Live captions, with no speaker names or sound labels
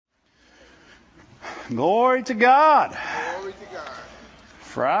Glory to God. Glory to God.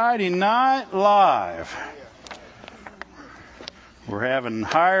 Friday Night Live. We're having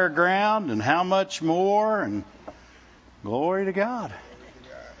higher ground and how much more, and glory to God.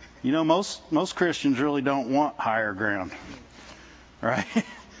 You know, most Christians really don't want higher ground, right?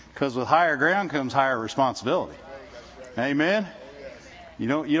 Because with higher ground comes higher responsibility. Amen. You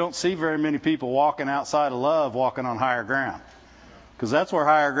don't see very many people walking outside of love, walking on higher ground, because that's where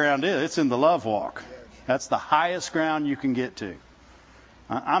higher ground is. It's in the love walk. That's the highest ground you can get to.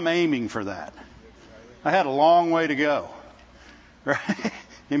 I'm aiming for that. I had a long way to go. Right?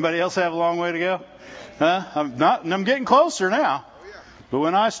 Anybody else have a long way to go? Huh? I'm getting closer now. But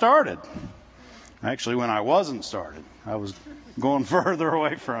when I started, actually when I wasn't started, I was going further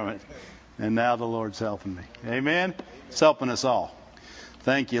away from it. And now the Lord's helping me. Amen? It's helping us all.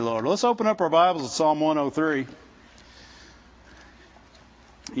 Thank you, Lord. Let's open up our Bibles at Psalm 103.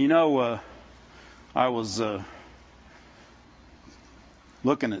 You know, I was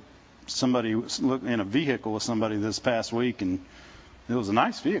looking at somebody in a vehicle with somebody this past week, and it was a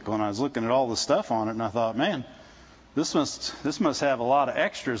nice vehicle, and I was looking at all the stuff on it, and I thought, man, this must have a lot of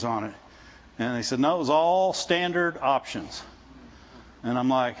extras on it. And they said, no, it was all standard options. And I'm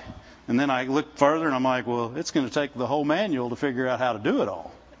like, and then I looked further, and I'm like, well, it's going to take the whole manual to figure out how to do it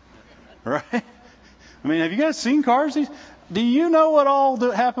all. Right? I mean, have you guys seen cars? Do you know what all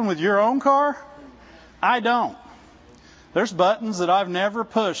happened with your own car? I don't. There's buttons that I've never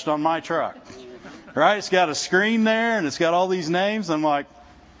pushed on my truck. Right? It's got a screen there, and it's got all these names. I'm like,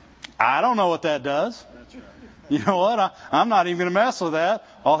 I don't know what that does. You know what? I'm not even going to mess with that.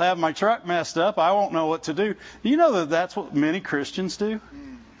 I'll have my truck messed up. I won't know what to do. You know that that's what many Christians do?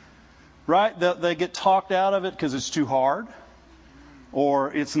 Right? They get talked out of it because it's too hard,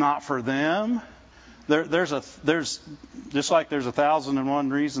 or it's not for them. There's just like there's 1,001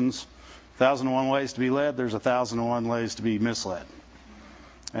 reasons, 1,001 ways to be led. There's 1,001 ways to be misled.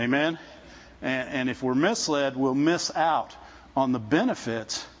 Amen. And if we're misled, we'll miss out on the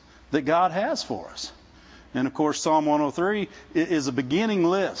benefits that God has for us. And of course, Psalm 103 is a beginning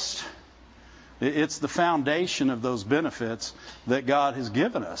list. It's the foundation of those benefits that God has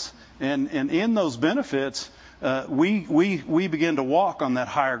given us. And in those benefits, we begin to walk on that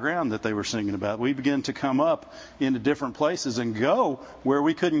higher ground that they were singing about. We begin to come up into different places and go where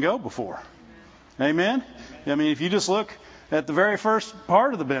we couldn't go before. Amen? I mean, if you just look at the very first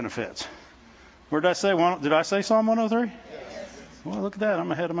part of the benefits. Where did I say? Did I say Psalm 103? Yes. Well, look at that.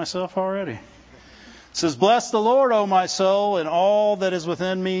 I'm ahead of myself already. It says, bless the Lord, O my soul, and all that is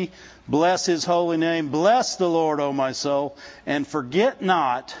within me. Bless his holy name. Bless the Lord, O my soul, and forget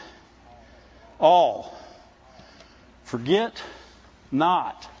not all. Forget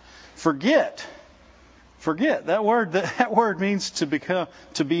not. Forget. Forget. That word means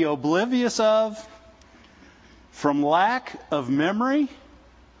to be oblivious of, from lack of memory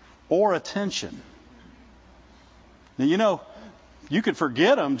or attention. Now, you know, you could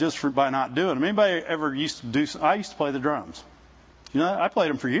forget them just by not doing them. Anybody ever used to do? I used to play the drums. You know, I played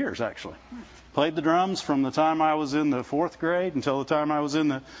them for years, actually. Played the drums from the time I was in the 4th grade until the time I was in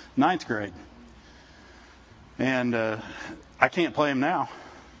the 9th grade. And I can't play them now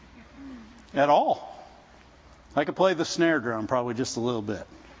at all. I could play the snare drum probably just a little bit.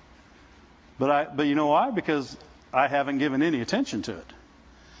 But you know why? Because I haven't given any attention to it.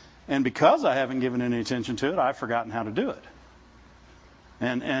 And because I haven't given any attention to it, I've forgotten how to do it.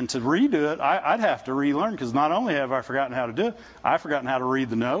 And to redo it, I'd have to relearn, because not only have I forgotten how to do it, I've forgotten how to read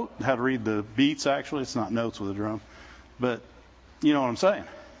the note, how to read the beats, actually. It's not notes with a drum. But you know what I'm saying.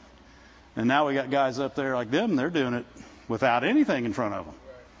 And now we got guys up there like them, they're doing it without anything in front of them.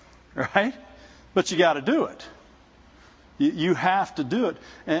 Right? But you got to do it. You have to do it.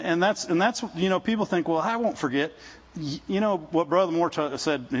 And that's you know, people think, well, I won't forget. You know what Brother Moore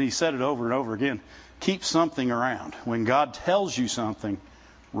said, and he said it over and over again, keep something around. When God tells you something,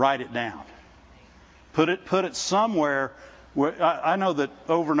 write it down. Put it somewhere where I know that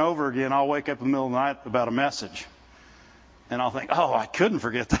over and over again I'll wake up in the middle of the night about a message. And I'll think, oh, I couldn't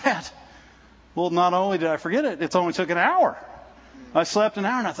forget that. Well, not only did I forget it, it's only took an hour. I slept an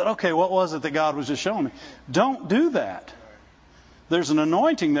hour and I thought, okay, what was it that God was just showing me? Don't do that. There's an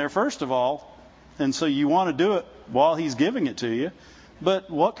anointing there, first of all. And so you want to do it while he's giving it to you. But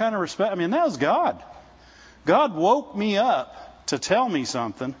what kind of respect? I mean, that was God. God woke me up to tell me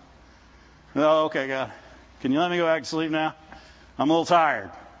something. Oh, okay, God. Can you let me go back to sleep now? I'm a little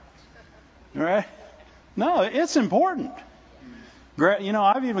tired. All right? No, it's important. You know,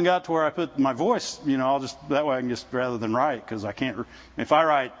 I've even got to where I put my voice, you know, that way I can just, rather than write, because I can't, if I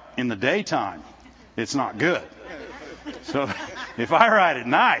write in the daytime, it's not good. So if I write at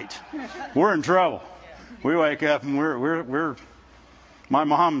night, we're in trouble. We wake up and we're my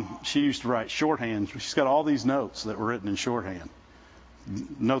mom, she used to write shorthand. She's got all these notes that were written in shorthand.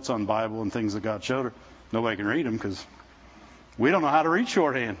 Notes on the Bible and things that God showed her. Nobody can read them because we don't know how to read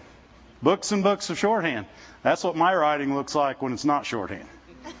shorthand. Books and books of shorthand. That's what my writing looks like when it's not shorthand.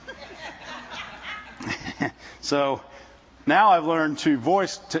 So now I've learned to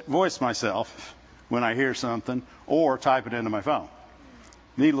voice myself when I hear something or type it into my phone.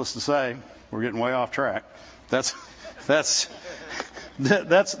 Needless to say, we're getting way off track. That's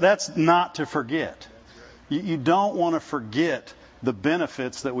not to forget. You don't want to forget the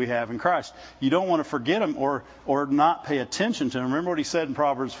benefits that we have in Christ. You don't want to forget them or not pay attention to them. Remember what he said in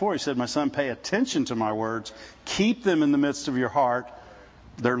Proverbs 4. He said, my son, pay attention to my words. Keep them in the midst of your heart.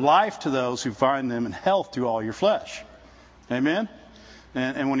 They're life to those who find them and health to all your flesh. Amen?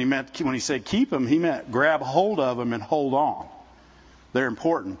 And when he said keep them, he meant grab hold of them and hold on. They're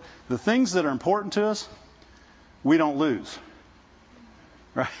important. The things that are important to us, we don't lose.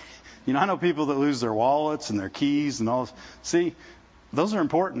 Right? You know, I know people that lose their wallets and their keys and all this. See, those are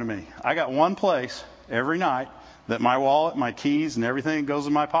important to me. I got one place every night that my wallet, my keys, and everything that goes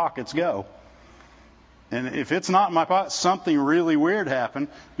in my pockets go. And if it's not in my pocket, something really weird happened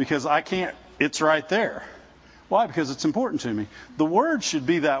because I can't, it's right there. Why? Because it's important to me. The Word should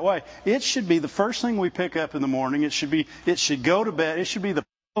be that way. It should be the first thing we pick up in the morning. It should go to bed. It should be the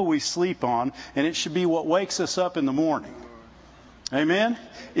pillow we sleep on, and it should be what wakes us up in the morning. Amen?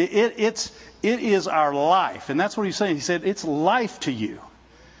 It is our life. And that's what he's saying. He said, it's life to you.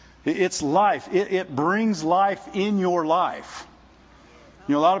 It's life. It brings life in your life.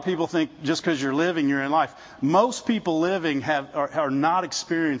 You know, a lot of people think just because you're living, you're in life. Most people living are not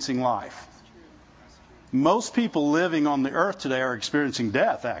experiencing life. Most people living on the earth today are experiencing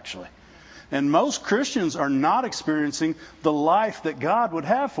death, actually. And most Christians are not experiencing the life that God would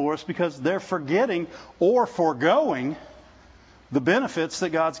have for us because they're forgetting or foregoing the benefits that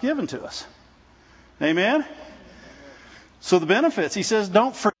God's given to us. Amen? So the benefits, he says,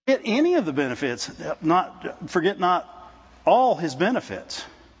 don't forget any of the benefits. Forget not all his benefits.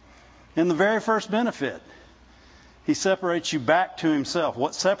 In the very first benefit, he separates you back to himself.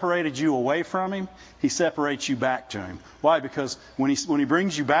 What separated you away from him, he separates you back to him. Why? Because when he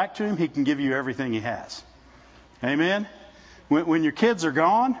brings you back to him, he can give you everything he has. Amen? When your kids are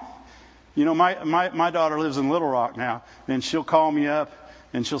gone, you know, my daughter lives in Little Rock now, and she'll call me up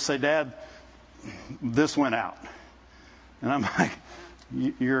and she'll say, Dad, this went out. And I'm like,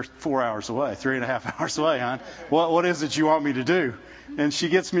 you're 4 hours away, 3.5 hours away, hon. What is it you want me to do? And she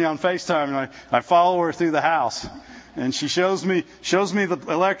gets me on FaceTime, and I follow her through the house. And she shows me the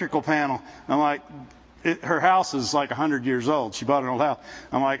electrical panel. I'm like, her house is like 100 years old. She bought an old house.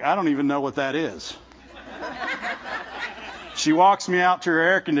 I'm like, I don't even know what that is. She walks me out to her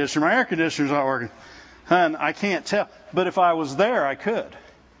air conditioner. My air conditioner's not working. Hun, I can't tell. But if I was there, I could.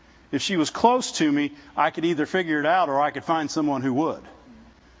 If she was close to me, I could either figure it out or I could find someone who would.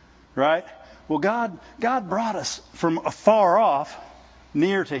 Right? Well, God brought us from afar off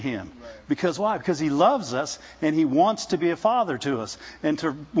near to him. Because why? Because he loves us and he wants to be a father to us. And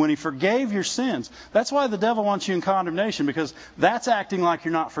when he forgave your sins, that's why the devil wants you in condemnation, because that's acting like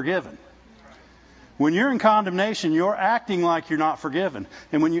you're not forgiven. When you're in condemnation, you're acting like you're not forgiven.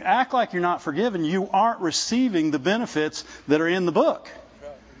 And when you act like you're not forgiven, you aren't receiving the benefits that are in the book.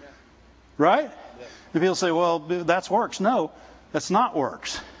 Right? And people say, well, that's works. No, that's not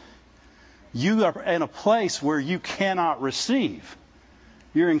works. You are in a place where you cannot receive.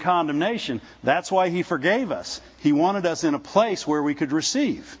 You're in condemnation. That's why he forgave us. He wanted us in a place where we could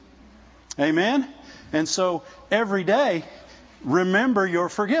receive. Amen? And so every day, remember you're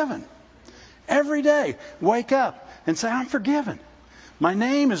forgiven. Every day, wake up and say, I'm forgiven. My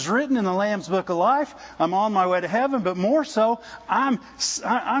name is written in the Lamb's Book of Life. I'm on my way to heaven, but more so,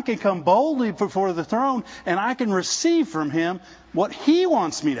 I can come boldly before the throne and I can receive from him what he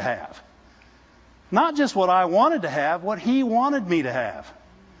wants me to have. Not just what I wanted to have, what he wanted me to have.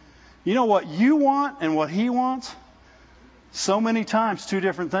 You know what you want and what he wants? So many times, two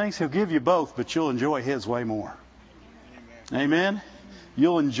different things. He'll give you both, but you'll enjoy his way more. Amen?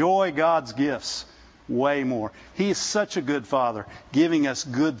 You'll enjoy God's gifts way more. He is such a good Father, giving us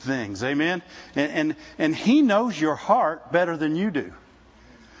good things. Amen? And he knows your heart better than you do.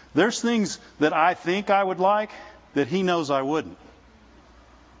 There's things that I think I would like that he knows I wouldn't.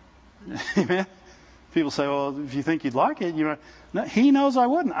 Amen? People say, well, if you think you'd like it, no, he knows I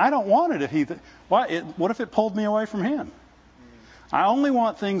wouldn't. I don't want it if he... what if it pulled me away from him? I only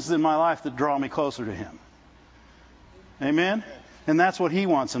want things in my life that draw me closer to him. Amen? And that's what He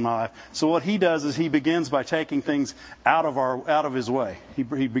wants in my life. So what He does is He begins by taking things out of His way. He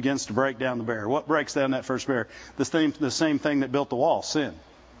begins to break down the barrier. What breaks down that first barrier? The same thing that built the wall, sin.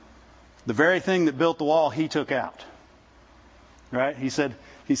 The very thing that built the wall, He took out. Right? He said,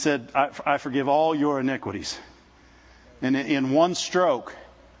 I forgive all your iniquities. And in one stroke,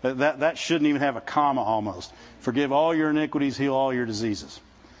 that shouldn't even have a comma almost. Forgive all your iniquities, heal all your diseases.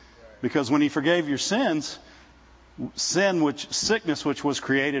 Because when He forgave your sins, sickness which was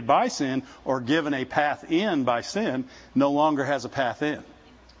created by sin or given a path in by sin, no longer has a path in.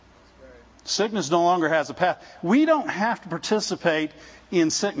 Sickness no longer has a path. We don't have to participate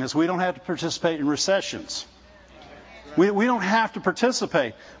in sickness. We don't have to participate in recessions. We don't have to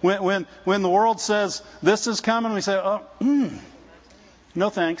participate. When the world says this is coming, we say, no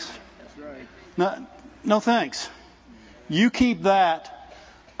thanks. No thanks. You keep that.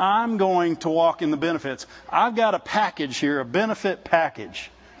 I'm going to walk in the benefits. I've got a package here, a benefit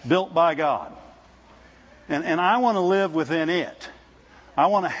package built by God. And I want to live within it. I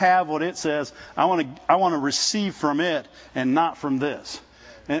want to have what it says. I want to receive from it and not from this.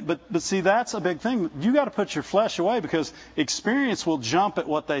 But see, that's a big thing. You got to put your flesh away because experience will jump at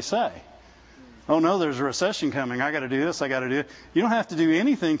what they say. Oh no, there's a recession coming. I got to do this. I got to do it. You don't have to do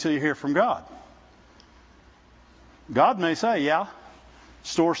anything till you hear from God. God may say, yeah,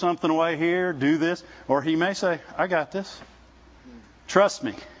 store something away here, do this. Or He may say, I got this. Trust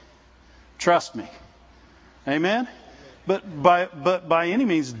me. Trust me. Amen? But by any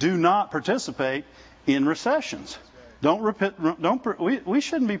means, do not participate in recessions. We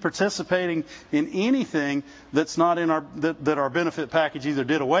shouldn't be participating in anything that's not in that our benefit package either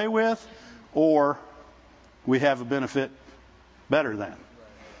did away with or we have a benefit better than.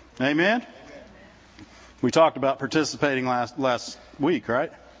 Amen? We talked about participating last week,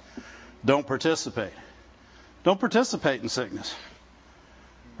 right? Don't participate. Don't participate in sickness.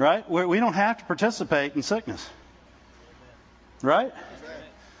 Right? We don't have to participate in sickness. Right?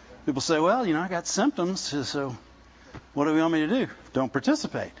 People say, well, I got symptoms, so what do you want me to do? Don't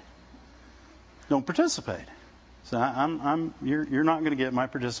participate. Don't participate. So you're not going to get my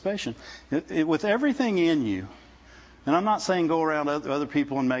participation. With everything in you, and I'm not saying go around other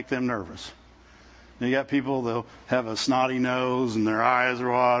people and make them nervous. You got people, they'll have a snotty nose and their eyes are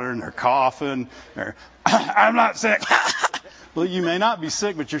watering, they're coughing. I'm not sick. Well, you may not be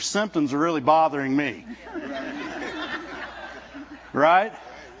sick, but your symptoms are really bothering me. Right?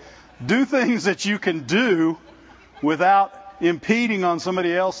 Do things that you can do without impeding on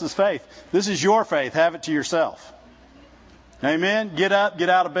somebody else's faith. This is your faith. Have it to yourself. Amen? Get up, get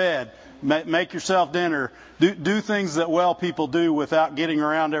out of bed. Make yourself dinner. Do things that well people do without getting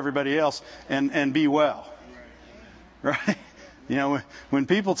around everybody else and be well. Right? When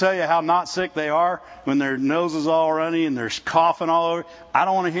people tell you how not sick they are, when their nose is all runny and they're coughing all over, I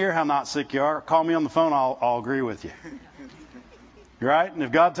don't want to hear how not sick you are. Call me on the phone, I'll agree with you. Right? And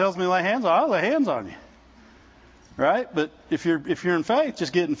if God tells me to lay hands on you, I'll lay hands on you. Right? But if you're in faith,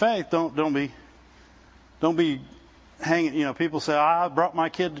 just get in faith. Don't be hanging. People say, I brought my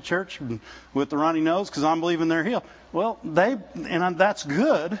kid to church with the runny nose because I'm believing they're healed. Well, and that's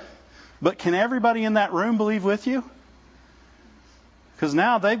good, but can everybody in that room believe with you? Because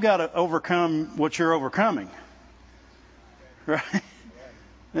now they've got to overcome what you're overcoming. Right?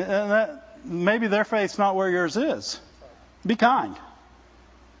 And maybe their faith's not where yours is. Be kind.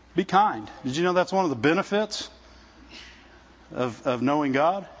 Be kind. Did you know that's one of the benefits of knowing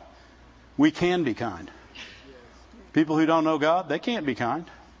God? We can be kind. People who don't know God, they can't be kind.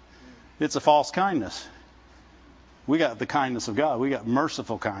 It's a false kindness. We got the kindness of God. We got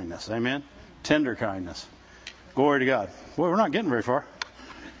merciful kindness. Amen? Tender kindness. Glory to God. Boy, we're not getting very far.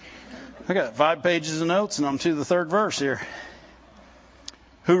 I got 5 pages of notes and I'm to the 3rd verse here.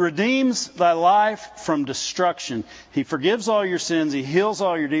 Who redeems thy life from destruction. He forgives all your sins. He heals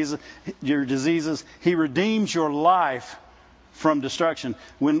all your diseases. He redeems your life from destruction.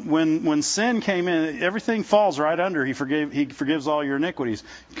 When sin came in, everything falls right under. He forgives all your iniquities.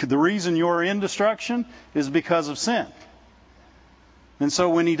 The reason you're in destruction is because of sin. And so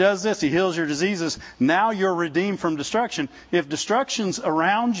when He does this, He heals your diseases. Now you're redeemed from destruction. If destruction's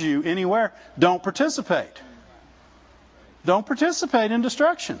around you anywhere, don't participate. Don't participate in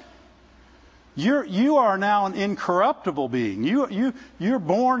destruction. You are now an incorruptible being. You're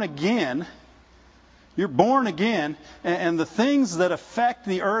born again. You're born again, and the things that affect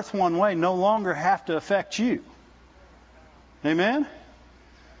the earth one way no longer have to affect you. Amen?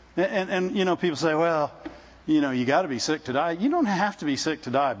 And people say, well, you got to be sick to die. You don't have to be sick to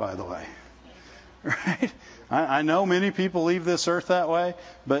die, by the way. Right? I know many people leave this earth that way,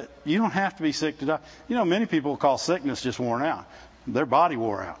 but you don't have to be sick to die. Many people call sickness just worn out. Their body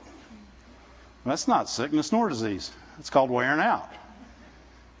wore out. That's not sickness nor disease. It's called wearing out.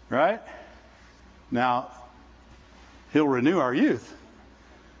 Right? Now, He'll renew our youth.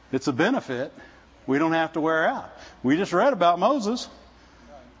 It's a benefit. We don't have to wear out. We just read about Moses.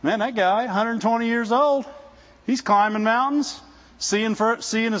 Man, that guy, 120 years old, he's climbing mountains, seeing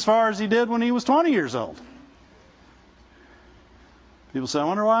as far as he did when he was 20 years old. People say, I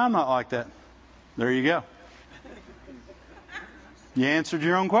wonder why I'm not like that. There you go. You answered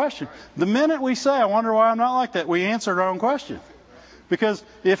your own question. The minute we say, I wonder why I'm not like that, we answered our own question. Because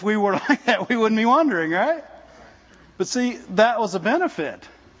if we were like that, we wouldn't be wondering, right? But see, that was a benefit.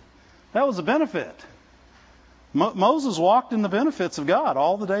 That was a benefit. Moses walked in the benefits of God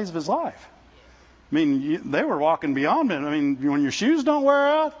all the days of his life. I mean, they were walking beyond it. I mean, when your shoes don't wear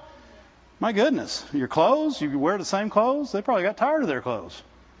out, my goodness, your clothes, you wear the same clothes, they probably got tired of their clothes.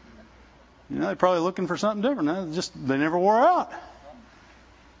 You know, they're probably looking for something different. They never wore out.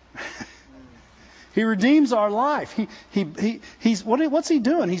 He redeems our life. What's he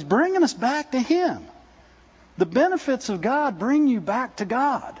doing? He's bringing us back to Him. The benefits of God bring you back to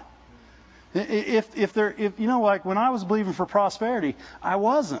God. If you know, like when I was believing for prosperity, I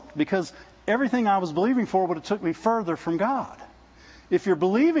wasn't, because everything I was believing for would have took me further from God. If you're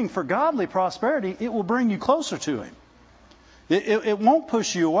believing for godly prosperity, it will bring you closer to Him. It won't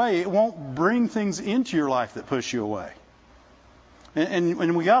push you away. It won't bring things into your life that push you away.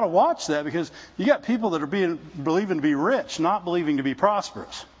 And we got to watch that, because you got people that are believing to be rich, not believing to be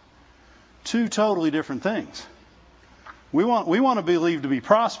prosperous. Two totally different things. We want to believe to be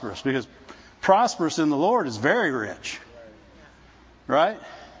prosperous, because prosperous in the Lord is very rich. Right?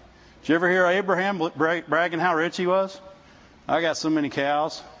 Did you ever hear Abraham bragging how rich he was? I got so many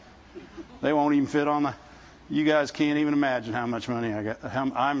cows. They won't even fit on the... You guys can't even imagine how much money I got.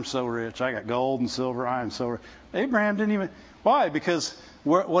 I'm so rich. I got gold and silver. I am so rich. Abraham didn't even... Why? Because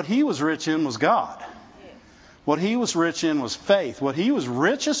what he was rich in was God. What he was rich in was faith. What he was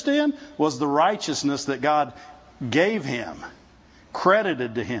richest in was the righteousness that God gave him,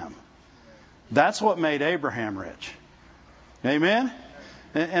 credited to him. That's what made Abraham rich. Amen?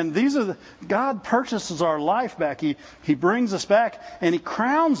 And these are God purchases our life back. He brings us back, and He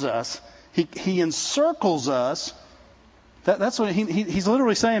crowns us. He encircles us. That's what He's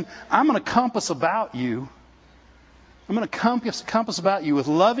literally saying. I'm going to compass about you. I'm going to compass about you with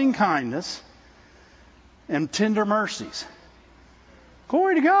loving kindness and tender mercies.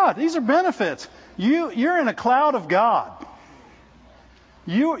 Glory to God. These are benefits. You're in a cloud of God.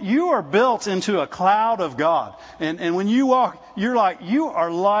 You are built into a cloud of God. And when you walk, you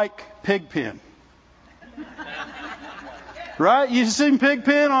are like Pigpen. Right? You've seen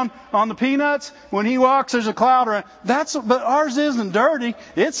Pigpen on the Peanuts? When he walks, there's a cloud around. But ours isn't dirty.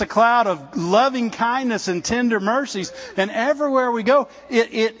 It's a cloud of loving kindness and tender mercies. And everywhere we go,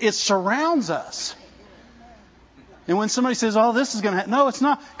 it surrounds us. And when somebody says, oh, this is going to happen. No, it's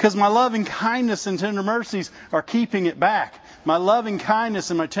not. Because my loving kindness and tender mercies are keeping it back. My loving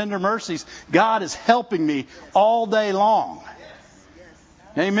kindness and my tender mercies, God is helping me all day long.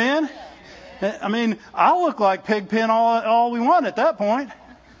 Amen? I mean, I'll look like Pigpen all we want at that point.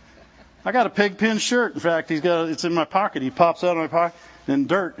 I got a Pigpen shirt. In fact, it's in my pocket. He pops out of my pocket, and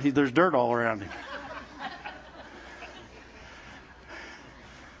there's dirt all around him.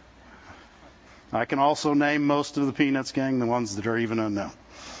 I can also name most of the Peanuts gang, the ones that are even unknown.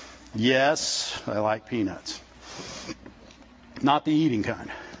 Yes, I like peanuts. Not the eating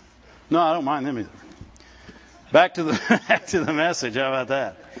kind. No, I don't mind them either. Back to the message. How about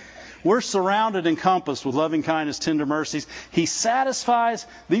that? We're surrounded and encompassed with loving kindness, tender mercies. He satisfies.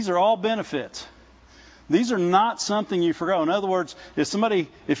 These are all benefits. These are not something you forgo. In other words,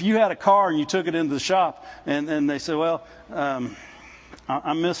 if you had a car and you took it into the shop and they said, well,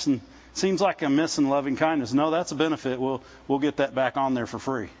 I'm missing, seems like I'm missing loving kindness. No, that's a benefit. We'll get that back on there for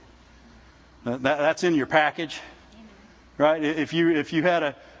free. That's in your package, right? If you had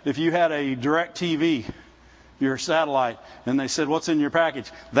a DirecTV, your satellite, and they said, what's in your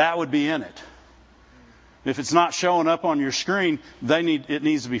package? That would be in it. If it's not showing up on your screen, it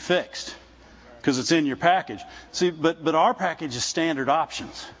needs to be fixed because it's in your package. See, but our package is standard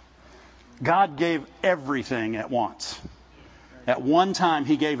options. God gave everything at once. At one time,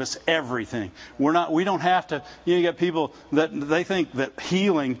 He gave us everything. We don't have to. You got people that they think that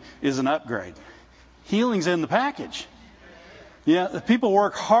healing is an upgrade. Healing's in the package. Yeah, people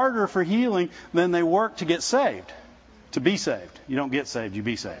work harder for healing than they work to get saved. To be saved. You don't get saved, you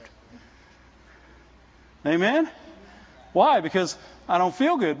be saved. Amen? Why? Because I don't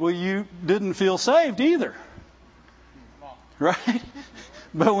feel good. Well, you didn't feel saved either. Right?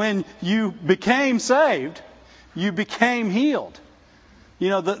 But when you became saved, you became healed. You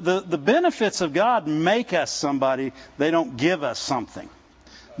know, the benefits of God make us somebody. They don't give us something.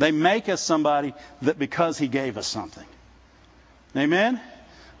 They make us somebody that because He gave us something. Amen?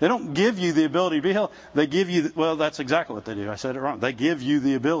 They don't give you the ability to be healed. They give you, well, that's exactly what they do. I said it wrong. They give you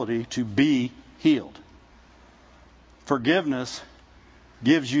the ability to be healed. Forgiveness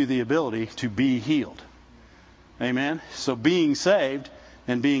gives you the ability to be healed. Amen? So being saved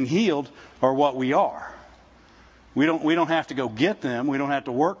and being healed are what we are. We don't have to go get them. We don't have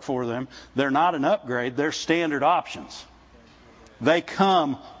to work for them. They're not an upgrade. They're standard options. They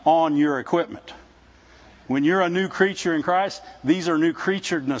come on your equipment. When you're a new creature in Christ, these are new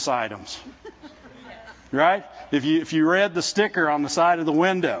creatureness items. Right? If you read the sticker on the side of the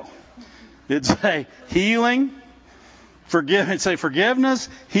window, it'd say healing, it'd say forgiveness,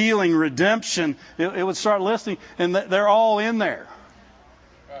 healing, redemption. It would start listing, and they're all in there.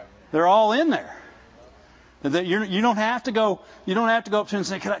 They're all in there. That you don't have to go up to him and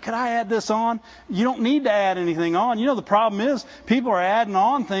say, could I add this on? You don't need to add anything on. You know, the problem is people are adding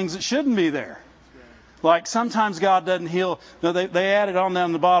on things that shouldn't be there. Like sometimes God doesn't heal. No, they add it on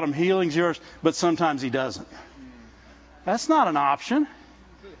down the bottom. Healing's yours, but sometimes He doesn't. That's not an option.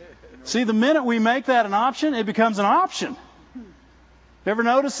 See, the minute we make that an option, it becomes an option. You ever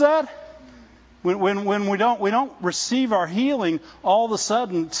notice that? When we don't receive our healing, all of a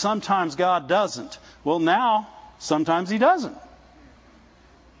sudden, sometimes God doesn't. Well, now, sometimes He doesn't.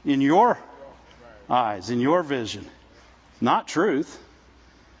 In your eyes, in your vision. Not truth.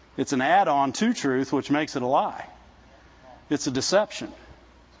 It's an add-on to truth, which makes it a lie. It's a deception.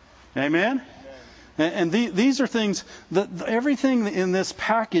 Amen? And these are things, everything in this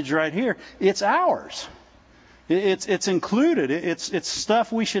package right here, it's ours. It's included. It's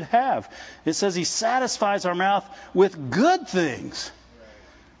stuff we should have. It says He satisfies our mouth with good things.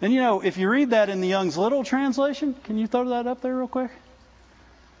 And you know, if you read that in the Young's Literal Translation, can you throw that up there real quick?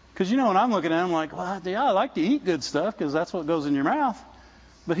 Because you know, when I'm looking at it, I'm like, well, yeah, I like to eat good stuff because that's what goes in your mouth.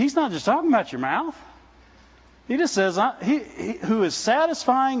 But He's not just talking about your mouth. He just says, he who is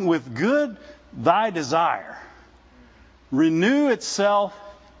satisfying with good thy desire, renew itself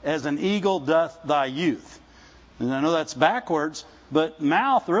as an eagle doth thy youth. And I know that's backwards, but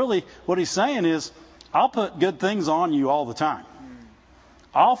mouth, really, what He's saying is, I'll put good things on you all the time.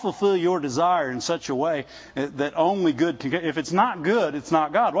 I'll fulfill your desire in such a way that only good can get. If it's not good, it's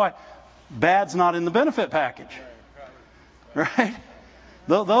not God. Why? Bad's not in the benefit package. Right?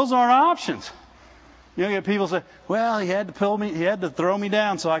 Those aren't options. You know, you get people say, well, he had to throw me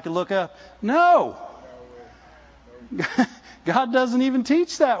down so I could look up. No. God doesn't even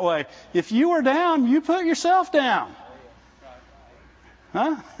teach that way. If you are down, you put yourself down.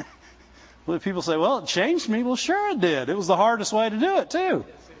 Huh? Well, people say, well, it changed me. Well, sure it did. It was the hardest way to do it, too.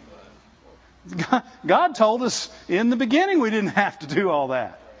 God told us in the beginning we didn't have to do all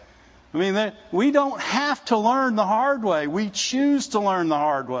that. I mean, we don't have to learn the hard way. We choose to learn the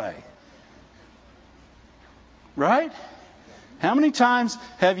hard way. Right? How many times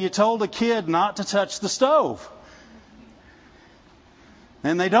have you told a kid not to touch the stove?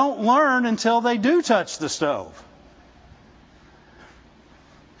 And they don't learn until they do touch the stove.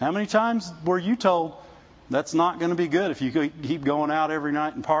 How many times were you told that's not going to be good if you keep going out every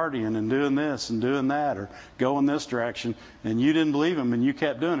night and partying and doing this and doing that or going this direction, and you didn't believe them and you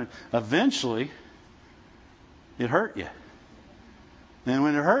kept doing it? Eventually, it hurt you. And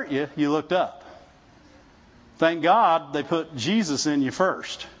when it hurt you, you looked up. Thank God they put Jesus in you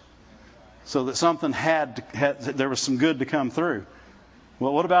first so that something there was some good to come through.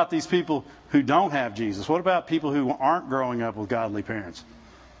 Well, what about these people who don't have Jesus? What about people who aren't growing up with godly parents?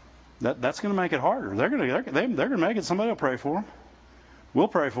 That's going to make it harder. They're going to make it. Somebody will pray for them. We'll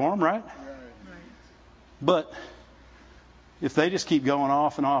pray for them, right? But if they just keep going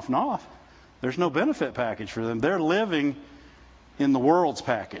off and off and off, there's no benefit package for them. They're living in the world's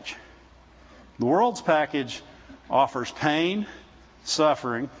package. The world's package offers pain,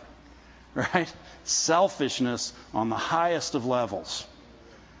 suffering, right? Selfishness on the highest of levels.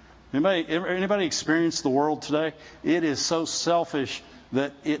 Anybody experience the world today? It is so selfish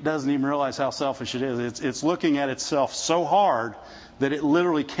that it doesn't even realize how selfish it is. It's looking at itself so hard that it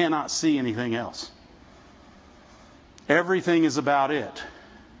literally cannot see anything else. Everything is about it.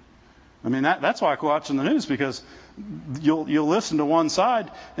 I mean, that's why I like watching the news, because you'll listen to one side,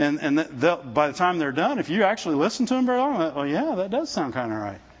 and by the time they're done, if you actually listen to them very long, oh yeah, that does sound kind of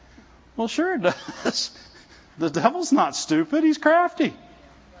right. Well, sure it does. The devil's not stupid; he's crafty.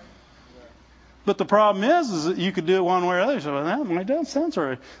 But the problem is that you could do it one way or the other. So that does sound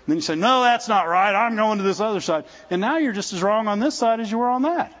right. And then you say, no, that's not right. I'm going to this other side. And now you're just as wrong on this side as you were on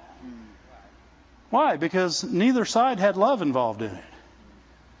that. Why? Because neither side had love involved in it.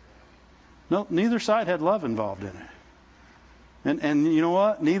 No, neither side had love involved in it. And you know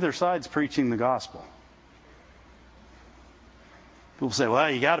what? Neither side's preaching the gospel. People say,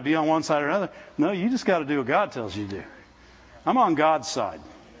 well, you got to be on one side or another. No, you just got to do what God tells you to do. I'm on God's side.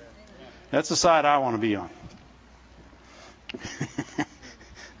 That's the side I want to be on.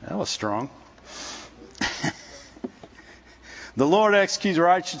 That was strong. The Lord executes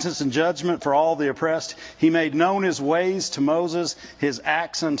righteousness and judgment for all the oppressed. He made known His ways to Moses, His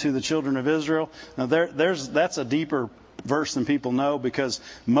acts unto the children of Israel. Now that's a deeper verse than people know, because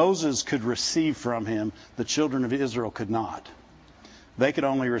Moses could receive from Him. The children of Israel could not. They could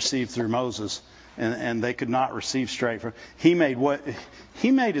only receive through Moses, and they could not receive straight from. He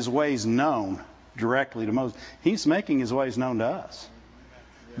made His ways known directly to Moses. He's making His ways known to us.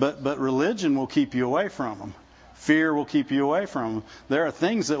 But religion will keep you away from Him. Fear will keep you away from Him. There are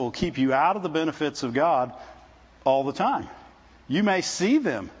things that will keep you out of the benefits of God all the time. You may see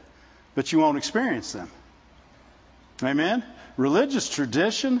them, but you won't experience them. Amen? Religious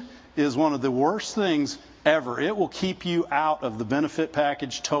tradition is one of the worst things ever. It will keep you out of the benefit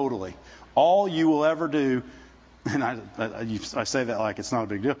package totally. All you will ever do, and I say that like it's not a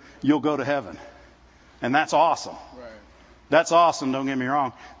big deal, you'll go to heaven. And that's awesome. Right. That's awesome, don't get me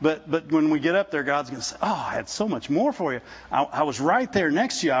wrong. But when we get up there, God's going to say, oh, I had so much more for you. I was right there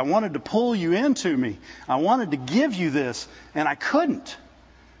next to you. I wanted to pull you into me. I wanted to give you this, and I couldn't.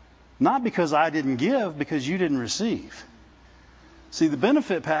 Not because I didn't give, because you didn't receive. See, the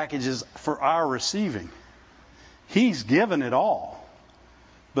benefit package is for our receiving. He's given it all.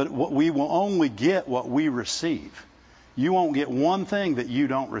 But we will only get what we receive. You won't get one thing that you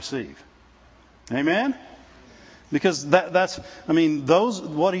don't receive. Amen? Because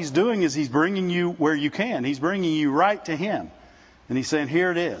what He's doing is He's bringing you where you can. He's bringing you right to Him. And He's saying,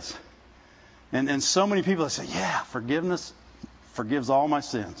 here it is. And so many people say, yeah, forgiveness forgives all my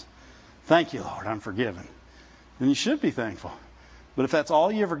sins. Thank you, Lord, I'm forgiven. And you should be thankful. But if that's all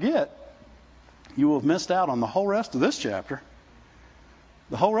you ever get, you will have missed out on the whole rest of this chapter.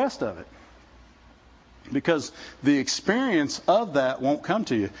 The whole rest of it. Because the experience of that won't come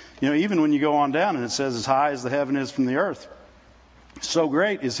to you. You know, even when you go on down and it says, as high as the heaven is from the earth, so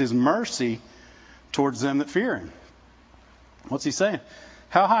great is His mercy towards them that fear Him. What's He saying?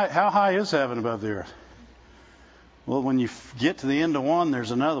 How high is heaven above the earth? Well, when you get to the end of one,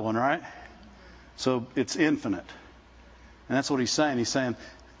 there's another one, right? So it's infinite. And that's what He's saying. He's saying,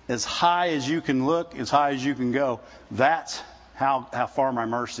 as high as you can look, as high as you can go, that's how far my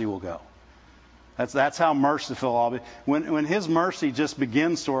mercy will go. That's how merciful I'll be. When His mercy just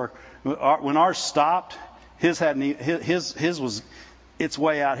begins to work, when ours stopped, His was its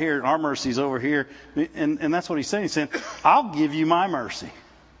way out here, and our mercy's over here. And that's what He's saying. He's saying, I'll give you my mercy.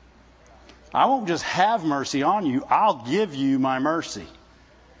 I won't just have mercy on you. I'll give you my mercy.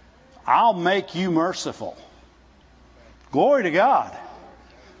 I'll make you merciful. Glory to God.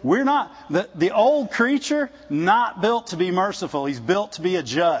 We're not, the old creature, not built to be merciful. He's built to be a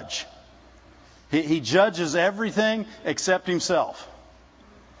judge. He judges everything except himself.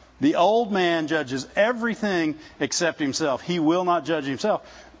 The old man judges everything except himself. He will not judge himself,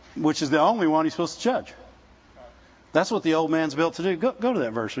 which is the only one he's supposed to judge. That's what the old man's built to do. Go to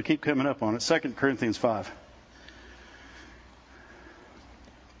that verse. We keep coming up on it. 2 Corinthians 5.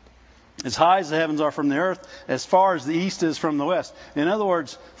 As high as the heavens are from the earth, as far as the east is from the west. In other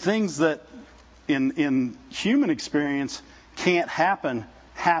words, things that in human experience can't happen.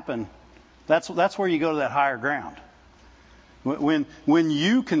 That's where you go to that higher ground. When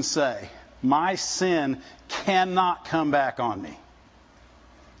you can say, my sin cannot come back on me,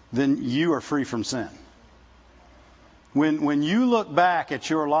 then you are free from sin. When you look back at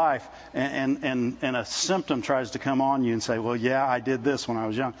your life and a symptom tries to come on you and say, well, yeah, I did this when I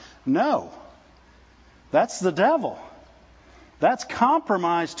was young. No. That's the devil. That's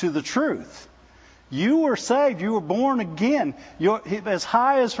compromise to the truth. You were saved. You were born again. As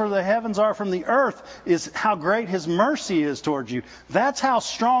high as for the heavens are from the earth is how great His mercy is towards you. That's how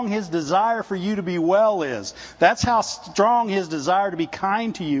strong His desire for you to be well is. That's how strong His desire to be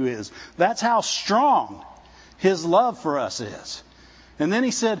kind to you is. That's how strong His love for us is. And then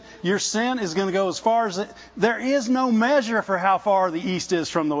He said, your sin is going to go as far as there is no measure for how far the east is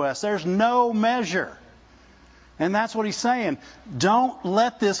from the west. There's no measure. And that's what He's saying. Don't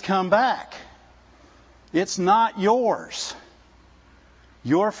let this come back. It's not yours.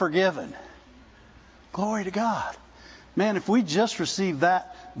 You're forgiven. Glory to God. Man, if we just receive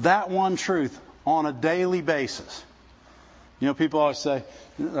that one truth on a daily basis. You know, people always say,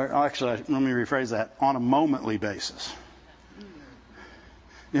 actually, let me rephrase that, on a momently basis.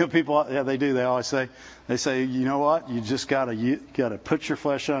 People, yeah, they do. They always say, you know what? You just got to put your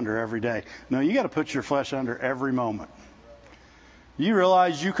flesh under every day. No, you got to put your flesh under every moment. You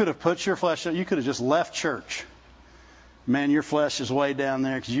realize you could have put your flesh, you could have just left church. Man, your flesh is way down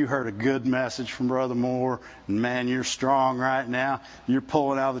there because you heard a good message from Brother Moore. And man, you're strong right now. You're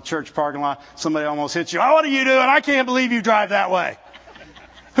pulling out of the church parking lot. Somebody almost hits you. Oh, what are you doing? I can't believe you drive that way.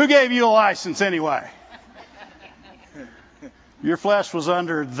 Who gave you a license anyway? Your flesh was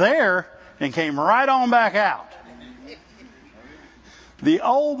under there and came right on back out. The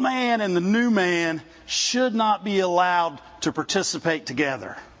old man and the new man should not be allowed to participate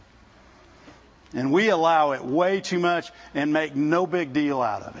together. And we allow it way too much and make no big deal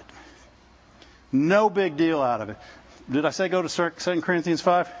out of it. No big deal out of it. Did I say go to 2 Corinthians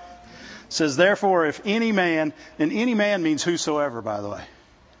 5? It says, therefore, if any man, and any man means whosoever, by the way.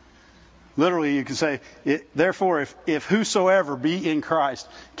 Literally, you can say, therefore, if whosoever be in Christ,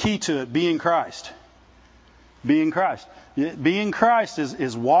 key to it, be in Christ. Be in Christ. Being Christ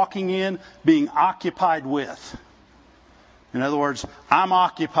is walking in, being occupied with. In other words, I'm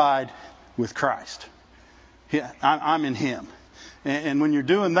occupied with Christ. I'm in Him. And when you're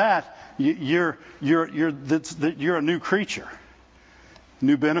doing that, you're a new creature.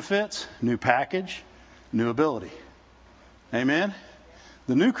 New benefits, new package, new ability. Amen?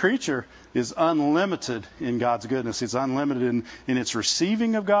 The new creature is unlimited in God's goodness. It's unlimited in its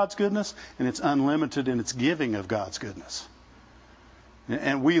receiving of God's goodness, and it's unlimited in its giving of God's goodness.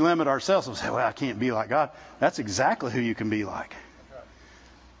 And we limit ourselves and say, well, I can't be like God. That's exactly who you can be like.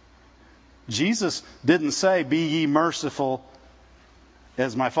 Jesus didn't say, be ye merciful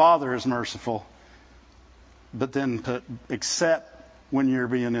as my Father is merciful, but then put, except when you're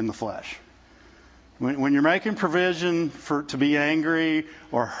being in the flesh. When you're making provision to be angry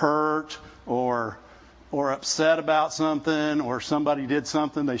or hurt or upset about something, or somebody did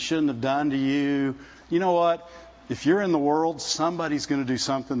something they shouldn't have done to you, you know what? If you're in the world, somebody's going to do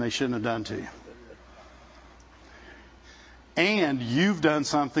something they shouldn't have done to you. And you've done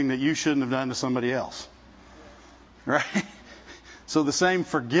something that you shouldn't have done to somebody else. Right? So the same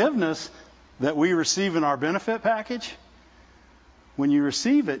forgiveness that we receive in our benefit package, when you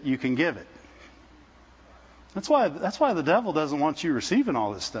receive it, you can give it. That's why the devil doesn't want you receiving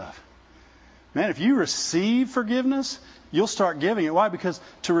all this stuff. Man, if you receive forgiveness, you'll start giving it. Why? Because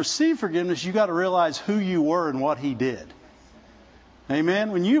to receive forgiveness, you got to realize who you were and what He did.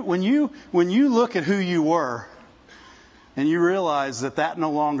 Amen. When you look at who you were, and you realize that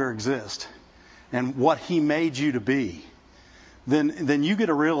no longer exists, and what He made you to be, then you get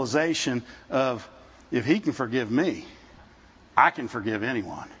a realization of, if He can forgive me, I can forgive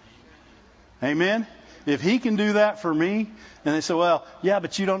anyone. Amen. If He can do that for me, and they say, well, yeah,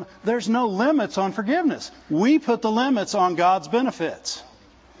 but you don't, there's no limits on forgiveness. We put the limits on God's benefits.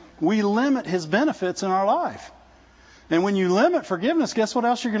 We limit His benefits in our life. And when you limit forgiveness, guess what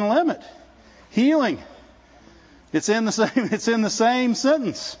else you're going to limit? Healing. It's in the same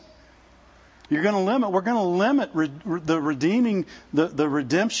sentence. We're going to limit the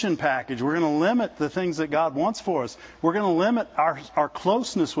redemption package. We're going to limit the things that God wants for us. We're going to limit our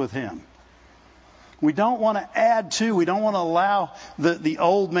closeness with Him. We don't want to add to. We don't want to allow the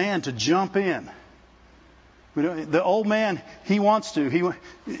old man to jump in. The old man, he wants to.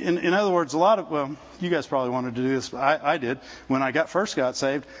 In other words, you guys probably wanted to do this. I did. When I first got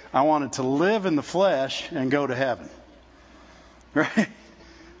saved, I wanted to live in the flesh and go to heaven. Right?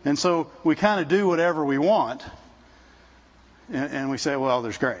 And so we kind of do whatever we want. And we say, well,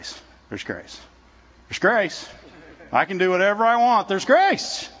 there's grace. There's grace. There's grace. I can do whatever I want. There's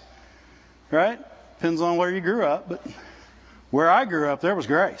grace. Right? Depends on where you grew up. But where I grew up, there was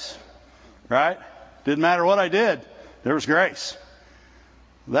grace. Right? Didn't matter what I did. There was grace.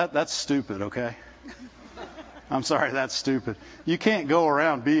 That's stupid, okay? I'm sorry, that's stupid. You can't go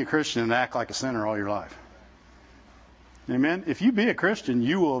around, be a Christian, and act like a sinner all your life. Amen? If you be a Christian,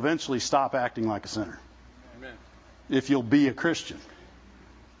 you will eventually stop acting like a sinner. Amen. If you'll be a Christian.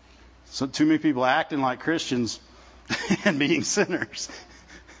 So too many people acting like Christians and being sinners.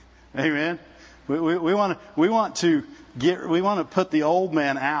 Amen? We want to put the old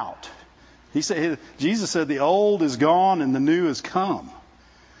man out. Jesus said the old is gone and the new has come.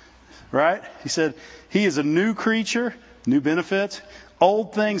 Right? He said He is a new creature, new benefits.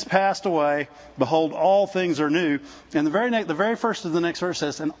 Old things passed away. Behold, all things are new. And the very first of the next verse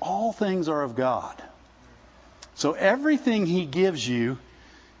says, and all things are of God. So everything He gives you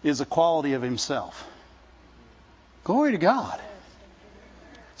is a quality of Himself. Glory to God.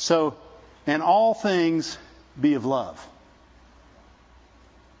 So, and all things be of love.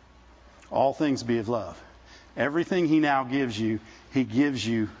 All things be of love. Everything he now gives you, he gives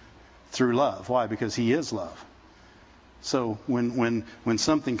you through love. Why? Because he is love. So when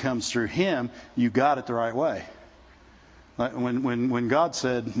something comes through him, you got it the right way. Like when God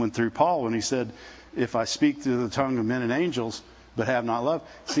said, through Paul, when he said, if I speak through the tongue of men and angels, but have not love.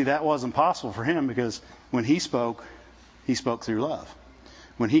 See, that wasn't possible for him because when he spoke through love.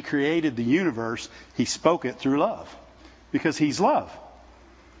 When he created the universe, he spoke it through love. Because he's love.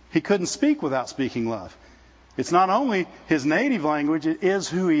 He couldn't speak without speaking love. It's not only his native language, it is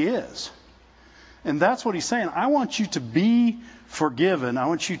who he is. And that's what he's saying. I want you to be forgiven. I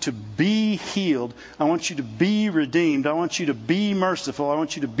want you to be healed. I want you to be redeemed. I want you to be merciful. I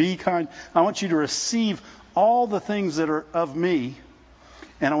want you to be kind. I want you to receive all the things that are of me.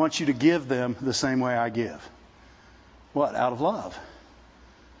 And I want you to give them the same way I give. What? Out of love.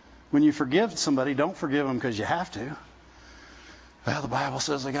 When you forgive somebody, don't forgive them because you have to. Well, the Bible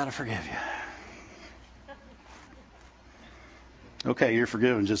says I got to forgive you. Okay, you're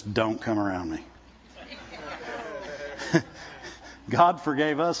forgiven. Just don't come around me. God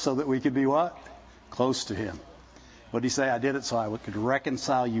forgave us so that we could be what? Close to him. What did he say? I did it so I could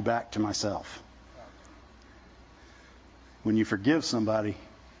reconcile you back to myself. When you forgive somebody,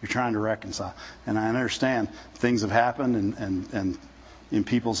 you're trying to reconcile. And I understand things have happened and in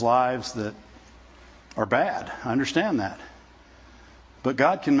people's lives that are bad. I understand that. But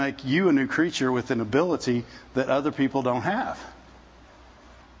God can make you a new creature with an ability that other people don't have.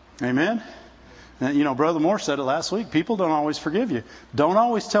 Amen? And, Brother Moore said it last week. People don't always forgive you. Don't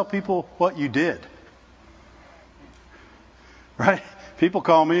always tell people what you did. Right? People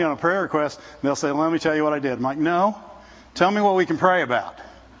call me on a prayer request. And they'll say, let me tell you what I did. I'm like, no. Tell me what we can pray about.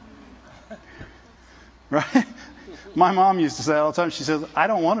 Right? My mom used to say all the time, she says, I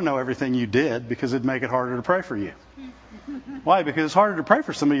don't want to know everything you did because it'd make it harder to pray for you. Why? Because it's harder to pray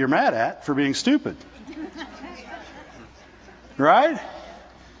for somebody you're mad at for being stupid. Right?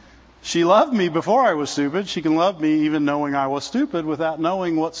 She loved me before I was stupid. She can love me even knowing I was stupid without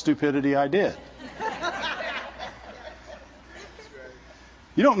knowing what stupidity I did.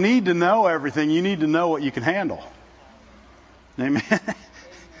 You don't need to know everything. You need to know what you can handle. Amen.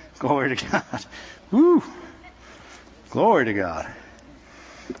 Glory to God. Woo. Glory to God.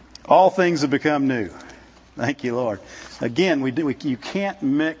 All things have become new. Thank you, Lord. Again, you can't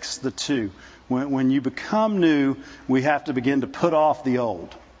mix the two. When you become new, we have to begin to put off the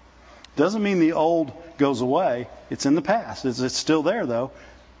old. Doesn't mean the old goes away. It's in the past. It's still there, though.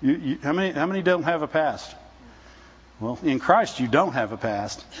 How many don't have a past? Well, in Christ, you don't have a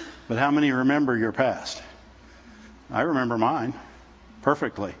past. But how many remember your past? I remember mine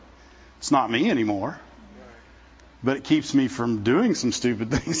perfectly. It's not me anymore. But it keeps me from doing some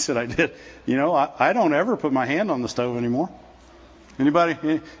stupid things that I did. I don't ever put my hand on the stove anymore.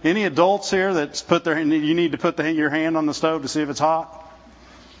 Anybody? Any adults here that's you need to put your hand on the stove to see if it's hot?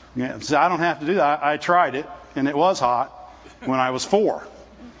 Yeah, so I don't have to do that. I tried it, and it was hot when I was 4.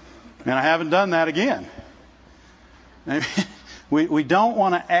 And I haven't done that again. We don't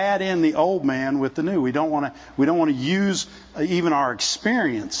want to add in the old man with the new. We don't want to use even our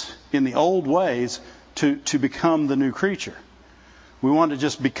experience in the old ways to become the new creature. We want to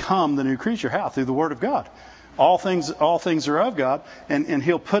just become the new creature. How? Through the Word of God. All things are of God, and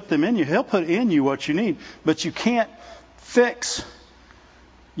He'll put them in you. He'll put in you what you need. But you can't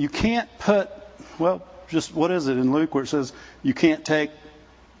put, just what is it in Luke where it says you can't take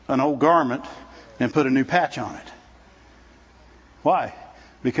an old garment and put a new patch on it. Why?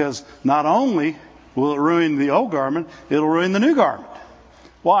 Because not only will it ruin the old garment, it'll ruin the new garment.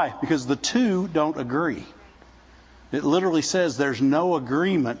 Why? Because the two don't agree. It literally says there's no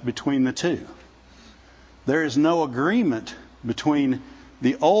agreement between the two. There is no agreement between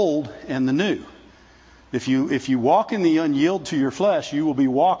the old and the new. If you walk in the unyield to your flesh, you will be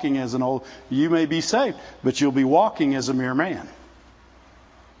walking as an old. You may be saved, but you'll be walking as a mere man.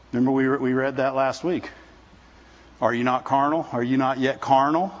 Remember we read that last week. Are you not carnal? Are you not yet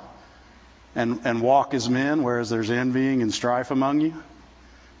carnal? And walk as men, whereas there's envying and strife among you?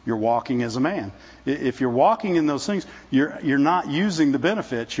 You're walking as a man. If you're walking in those things, you're not using the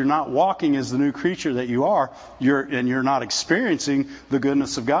benefits. You're not walking as the new creature that you are. You're not experiencing the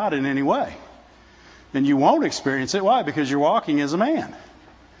goodness of God in any way. And you won't experience it. Why? Because you're walking as a man.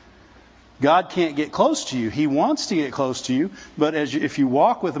 God can't get close to you. He wants to get close to you, but if you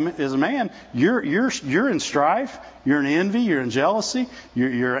walk with him as a man, you're in strife, you're in envy, you're in jealousy,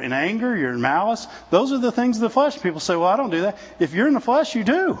 you're in anger, you're in malice. Those are the things of the flesh. People say, "Well, I don't do that." If you're in the flesh, you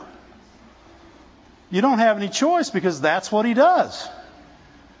do. You don't have any choice because that's what he does.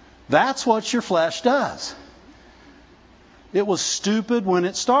 That's what your flesh does. It was stupid when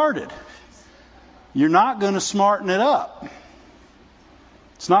it started. you're not going to smarten it up.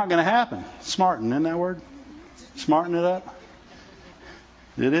 It's not going to happen. Smarten, isn't that word? Smarten it up.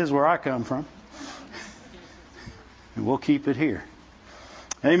 It is where I come from. And we'll keep it here.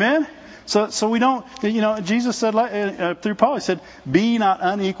 Amen? So we don't, Jesus said, through Paul, he said, be not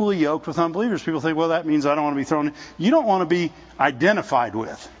unequally yoked with unbelievers. People think, well, that means I don't want to be thrown in. You don't want to be identified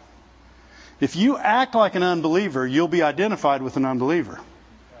with. If you act like an unbeliever, you'll be identified with an unbeliever.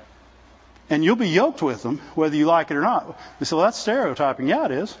 And you'll be yoked with them, whether you like it or not. They say, well, that's stereotyping. Yeah,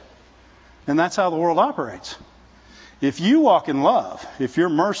 it is. And that's how the world operates. If you walk in love, if you're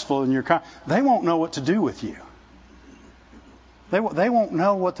merciful and you're kind, they won't know what to do with you. They won't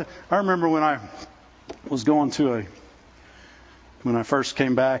know what to... I remember when I was when I first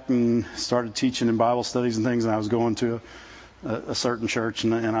came back and started teaching in Bible studies and things, and I was going to a certain church,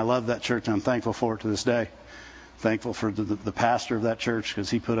 and I love that church, and I'm thankful for it to this day. Thankful for the pastor of that church, because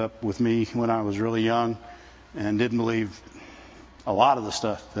he put up with me when I was really young and didn't believe a lot of the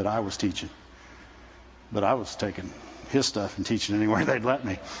stuff that I was teaching. But I was taking his stuff and teaching anywhere they'd let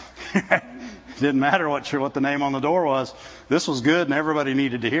me. Didn't matter what the name on the door was. This was good, and everybody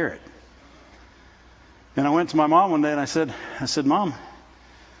needed to hear it. And I went to my mom one day and I said, Mom,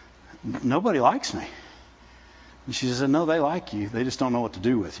 nobody likes me. And she said, no, they like you. They just don't know what to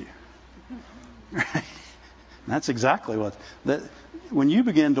do with you. Right? That's exactly when you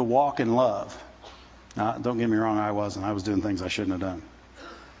begin to walk in love. Now, don't get me wrong, I was doing things I shouldn't have done.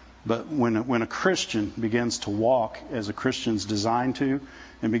 But when a Christian begins to walk as a Christian's designed to,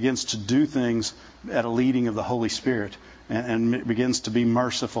 and begins to do things at a leading of the Holy Spirit, and begins to be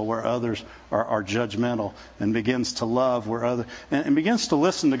merciful where others are judgmental, and begins to love where others, and begins to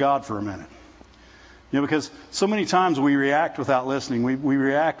listen to God for a minute. Because so many times we react without listening. We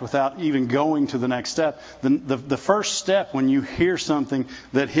react without even going to the next step. The first step when you hear something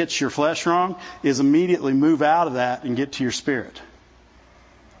that hits your flesh wrong is immediately move out of that and get to your spirit.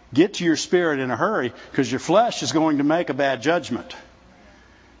 Get to your spirit in a hurry, because your flesh is going to make a bad judgment.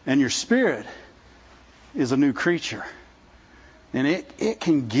 And your spirit is a new creature. And it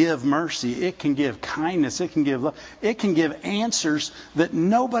can give mercy. It can give kindness. It can give love. It can give answers that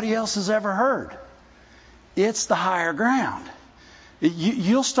nobody else has ever heard. It's the higher ground.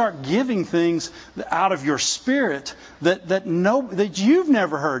 You'll start giving things out of your spirit that you've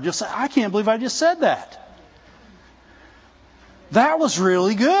never heard. You'll say, I can't believe I just said that. That was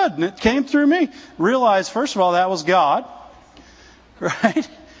really good. And it came through me. Realize, first of all, that was God. Right?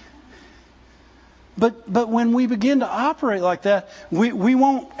 But when we begin to operate like that, we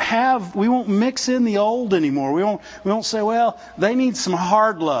won't mix in the old anymore. We won't say, well, they need some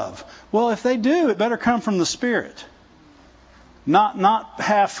hard love. Well, if they do, it better come from the Spirit. Not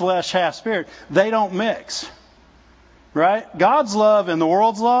half flesh, half spirit. They don't mix. Right? God's love and the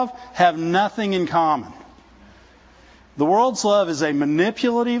world's love have nothing in common. The world's love is a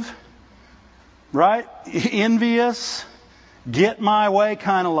manipulative, right? Envious, get my way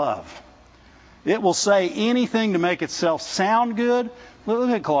kind of love. It will say anything to make itself sound good.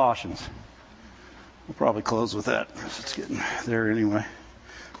 Look at Colossians. We'll probably close with that. It's getting there anyway.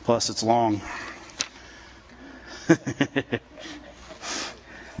 Plus, it's long.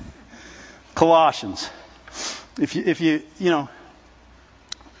 Colossians. If you're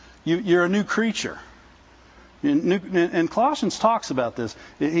a new creature. And Colossians talks about this.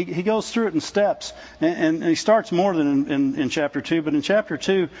 He goes through it in steps. And he starts more than in chapter 2. But in chapter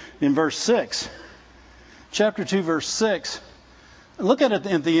 2, in verse 6. Chapter 2, verse 6. Look at it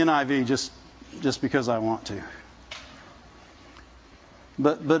in the NIV just because I want to.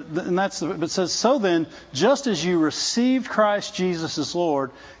 But it says, so then, just as you received Christ Jesus as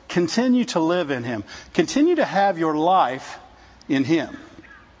Lord, continue to live in Him. Continue to have your life in Him.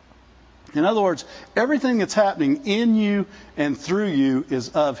 In other words, everything that's happening in you and through you is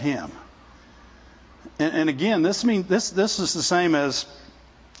of Him. And again, this is the same as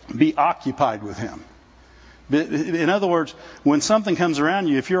be occupied with Him. In other words, when something comes around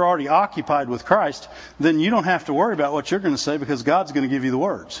you, if you're already occupied with Christ, then you don't have to worry about what you're going to say, because God's going to give you the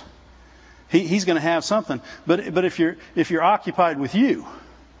words. He's going to have something. But if you're occupied with you,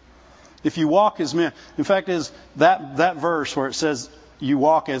 if you walk as men, in fact, is that verse where it says you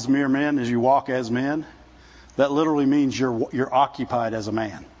walk as mere men, as you walk as men, that literally means you're occupied as a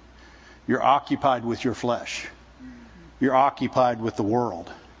man. You're occupied with your flesh. You're occupied with the world.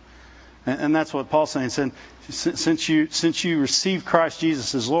 And that's what Paul's saying. Since you received Christ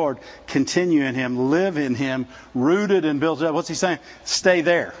Jesus as Lord, continue in Him, live in Him, rooted and built up. What's he saying? Stay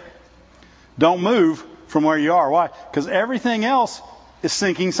there. Don't move from where you are. Why? Because everything else is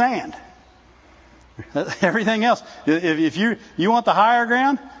sinking sand. Everything else. If you want the higher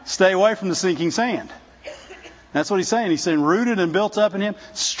ground, stay away from the sinking sand. That's what he's saying. He's saying rooted and built up in Him,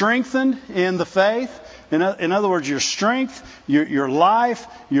 strengthened in the faith. In other words, your strength, your life,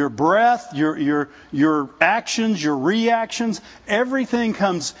 your breath, your actions, your reactions, everything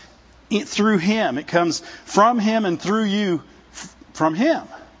comes through Him. It comes from Him and through you from Him.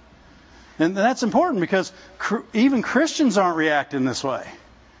 And that's important because even Christians aren't reacting this way.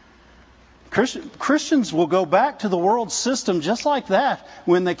 Christians will go back to the world system just like that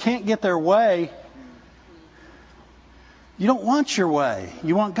when they can't get their way. You don't want your way.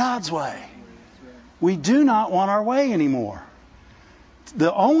 You want God's way. We do not want our way anymore.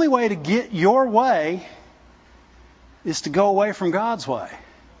 The only way to get your way is to go away from God's way.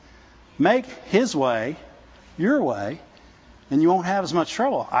 Make His way your way, and you won't have as much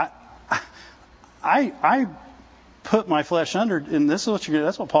trouble. I put my flesh under, and this is what you get.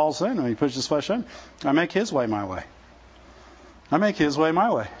 That's what Paul's saying when he puts his flesh under. I make His way my way. I make His way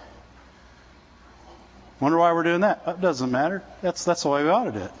my way. Wonder why we're doing that? It doesn't matter. That's the way we ought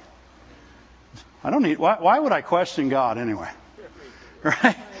to do it. I don't need. Why would I question God anyway?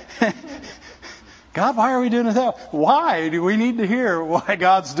 Right? God, why are we doing it that way? Why do we need to hear why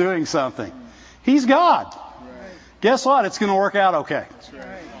God's doing something? He's God. Right. Guess what? It's going to work out okay.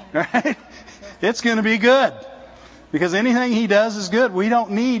 Right? It's going to be good. Because anything He does is good. We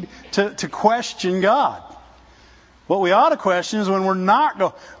don't need to question God. What we ought to question is when we're not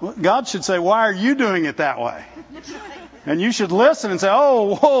going. God should say, why are you doing it that way? And you should listen and say,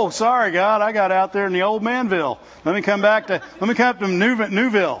 oh, whoa, sorry, God, I got out there in the old manville. Let me come up to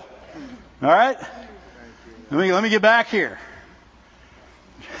Newville. All right? Let me get back here.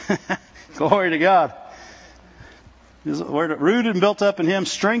 Glory to God. We're rooted and built up in Him,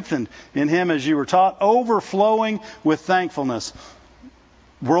 strengthened in Him as you were taught, overflowing with thankfulness.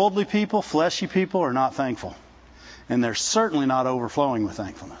 Worldly people, fleshy people are not thankful. And they're certainly not overflowing with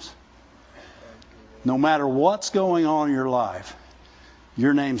thankfulness. No matter what's going on in your life,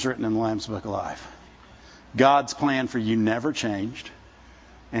 your name's written in the Lamb's Book of Life. God's plan for you never changed,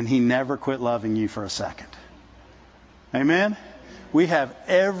 and He never quit loving you for a second. Amen? We have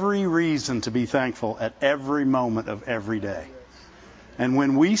every reason to be thankful at every moment of every day. And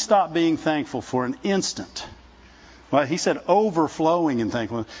when we stop being thankful for an instant, well, he said overflowing in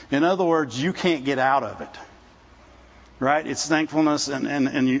thankfulness. In other words, you can't get out of it. Right? It's thankfulness, and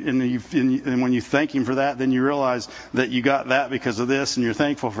when you thank Him for that, then you realize that you got that because of this, and you're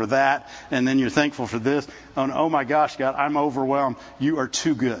thankful for that, and then you're thankful for this. Oh my gosh, God, I'm overwhelmed. You are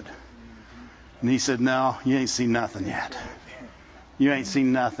too good. And He said, no, you ain't seen nothing yet. You ain't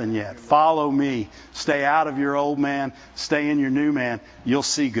seen nothing yet. Follow me. Stay out of your old man. Stay in your new man. You'll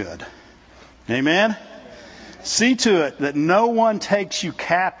see good. Amen? See to it that no one takes you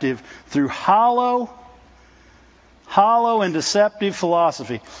captive through hollow and deceptive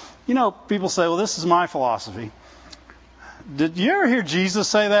philosophy. You know, people say, well, this is my philosophy. Did you ever hear Jesus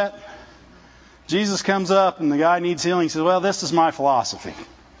say that? Jesus comes up and the guy needs healing. He says, well, this is my philosophy.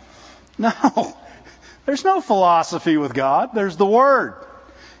 No, there's no philosophy with God. There's the Word.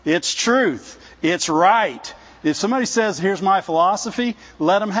 It's truth. It's right. If somebody says, here's my philosophy,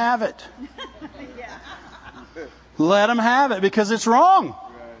 let them have it. Let them have it because it's wrong.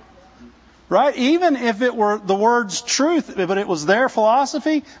 Right? Even if it were the word's truth, but it was their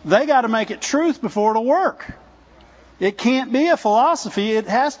philosophy, they got to make it truth before it'll work. It can't be a philosophy. It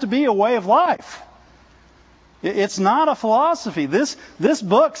has to be a way of life. It's not a philosophy. This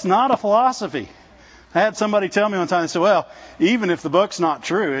book's not a philosophy. I had somebody tell me one time, they said, well, even if the book's not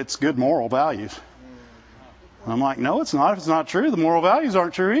true, it's good moral values. I'm like, no, it's not. If it's not true, the moral values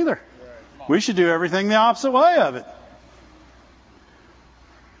aren't true either. We should do everything the opposite way of it.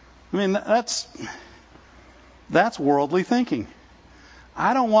 I mean, that's worldly thinking.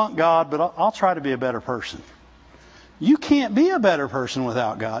 I don't want God, but I'll try to be a better person. You can't be a better person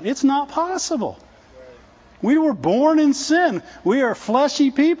without God. It's not possible. We were born in sin. We are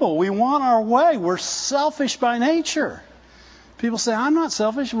fleshy people. We want our way. We're selfish by nature. People say, I'm not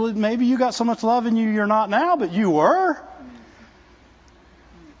selfish. Well, maybe you got so much love in you you're not now, but you were.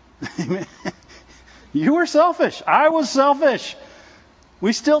 You were selfish. I was selfish.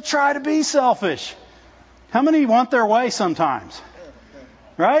 We still try to be selfish. How many want their way sometimes?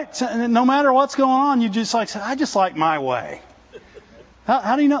 Right? No matter what's going on, you just like say, I just like my way.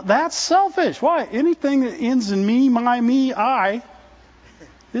 How do you know? That's selfish. Why? Anything that ends in me, my, me, I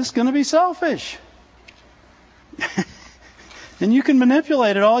is going to be selfish. And you can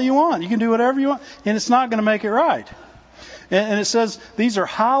manipulate it all you want. You can do whatever you want, and it's not going to make it right. And it says these are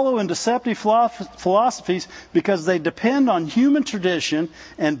hollow and deceptive philosophies because they depend on human tradition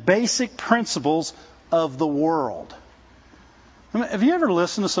and basic principles of the world. I mean, have you ever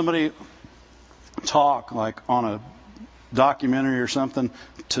listened to somebody talk like on a documentary or something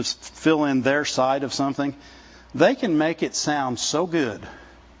to fill in their side of something? They can make it sound so good.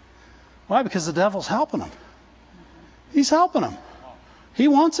 Why? Because the devil's helping them. He's helping them. He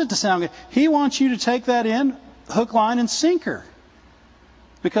wants it to sound good. He wants you to take that in, hook, line, and sinker.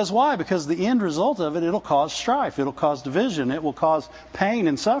 Because why? Because the end result of it, it'll cause strife. It'll cause division. It will cause pain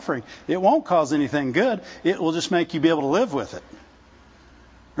and suffering. It won't cause anything good. It will just make you be able to live with it.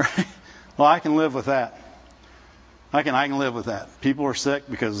 Right? Well, I can live with that. I can live with that. People are sick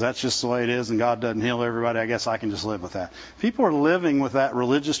because that's just the way it is, and God doesn't heal everybody. I guess I can just live with that. People are living with that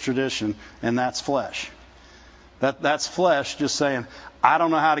religious tradition, and that's flesh. That's flesh just saying, I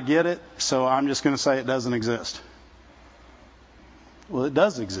don't know how to get it, so I'm just going to say it doesn't exist. Well, it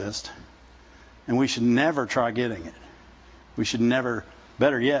does exist, and we should never try getting it. We should never,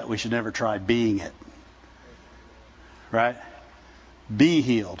 better yet, we should never try being it. Right? Be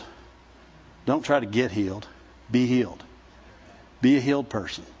healed. Don't try to get healed. Be healed. Be a healed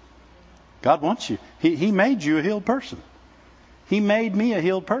person. God wants you. He made you a healed person. He made me a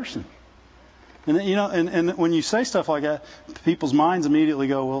healed person. And you know, and when you say stuff like that, people's minds immediately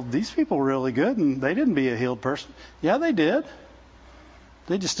go, well, these people are really good and they didn't be a healed person. Yeah, they did.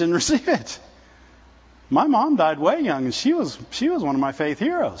 They just didn't receive it. My mom died way young, and she was one of my faith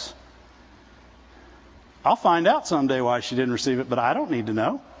heroes. I'll find out someday why she didn't receive it, but I don't need to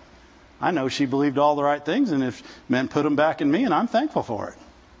know. I know she believed all the right things, and if men put them back in me, and I'm thankful for it.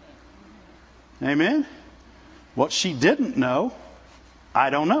 Amen? What she didn't know, I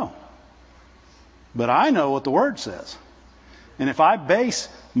don't know. But I know what the Word says. And if I base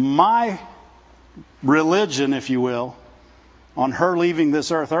my religion, if you will, on her leaving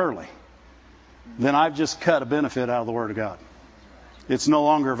this earth early, then I've just cut a benefit out of the Word of God. It's no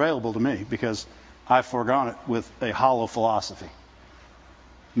longer available to me because I've foregone it with a hollow philosophy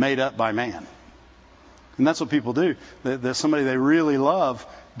made up by man. And that's what people do. That somebody they really love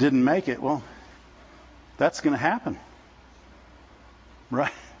didn't make it. Well, that's going to happen.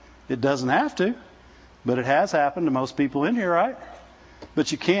 Right? It doesn't have to, but it has happened to most people in here, right?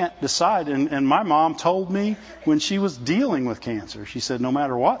 But you can't decide. And my mom told me when she was dealing with cancer, she said, no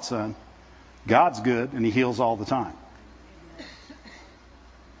matter what, son, God's good and He heals all the time.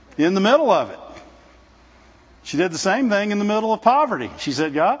 In the middle of it. She did the same thing in the middle of poverty. She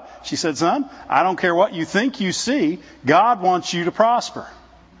said, son, I don't care what you think you see. God wants you to prosper.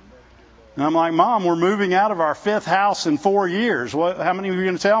 And I'm like, Mom, we're moving out of our 5th house in 4 years. How many of you are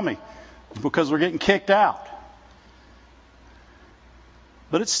going to tell me? Because we're getting kicked out.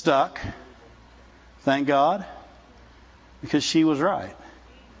 But it stuck. Thank God. Because she was right.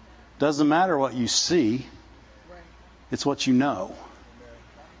 Doesn't matter what you see. It's what you know.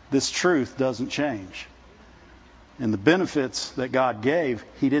 This truth doesn't change. And the benefits that God gave,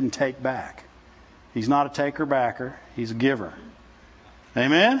 He didn't take back. He's not a taker-backer. He's a giver.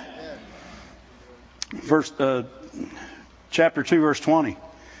 Amen? Chapter 2, verse 20.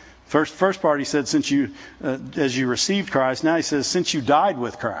 First part, he said, as you received Christ. Now he says, since you died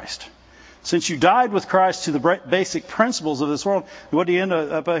with Christ. Since you died with Christ to the basic principles of this world. What do you end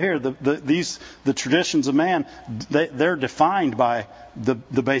up here? The traditions of man, they're defined by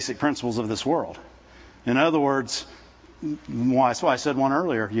the basic principles of this world. In other words, that's why I said one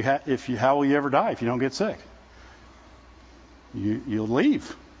earlier. How will you ever die if you don't get sick? You'll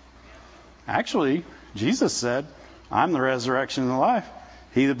leave. Actually, Jesus said, I'm the resurrection and the life.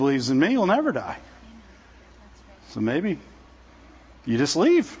 He that believes in me will never die. So maybe you just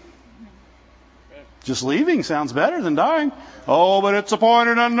leave. Just leaving sounds better than dying. Oh, but it's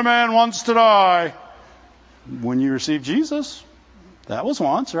appointed unto man once to die. When you receive Jesus, that was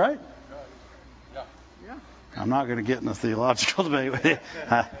once, right? I'm not going to get in a theological debate with you.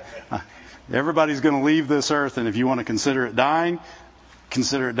 Everybody's going to leave this earth, and if you want to consider it dying,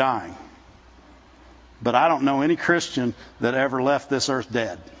 consider it dying. But I don't know any Christian that ever left this earth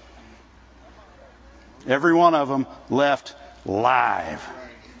dead. Every one of them left live.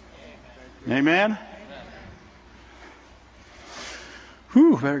 Amen?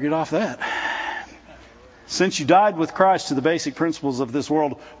 Whew, better get off that. Since you died with Christ to the basic principles of this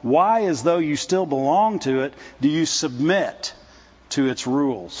world, why, as though you still belong to it, do you submit to its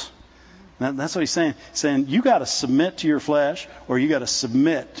rules? Now, that's what he's saying. He's saying you got to submit to your flesh, or you got to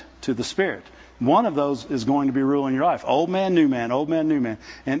submit to the Spirit. One of those is going to be ruling your life. Old man, new man, old man, new man.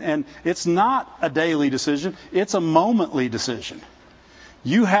 And it's not a daily decision. It's a momently decision.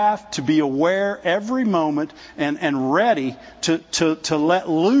 You have to be aware every moment and ready to let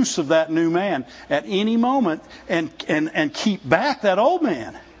loose of that new man at any moment and keep back that old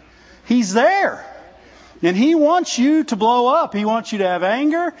man. He's there. And He wants you to blow up. He wants you to have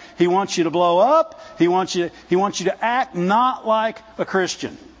anger. He wants you to blow up. He wants you to act not like a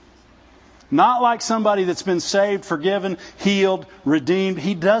Christian. Not like somebody that's been saved, forgiven, healed, redeemed.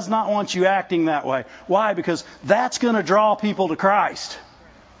 He does not want you acting that way. Why? Because that's going to draw people to Christ.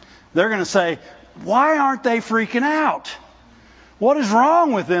 They're going to say, why aren't they freaking out? What is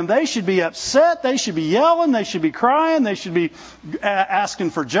wrong with them? They should be upset. They should be yelling. They should be crying. They should be asking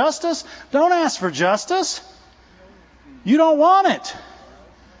for justice. Don't ask for justice. You don't want it.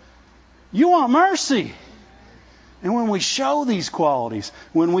 You want mercy. And when we show these qualities,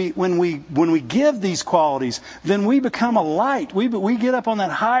 when we give these qualities, then we become a light. We get up on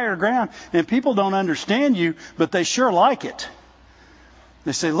that higher ground, and people don't understand you, but they sure like it.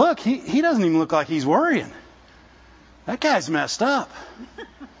 They say, look, he doesn't even look like he's worrying. That guy's messed up.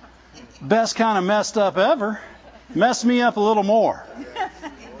 Best kind of messed up ever. Mess me up a little more.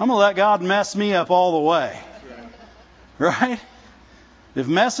 I'm going to let God mess me up all the way. Right? If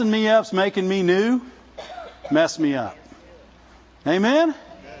messing me up's making me new, mess me up. Amen?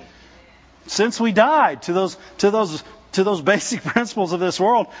 Since we died to those basic principles of this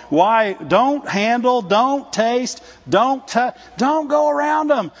world, why don't handle, don't taste, don't go around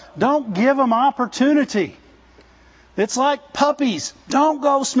them. Don't give them opportunity. It's like puppies. Don't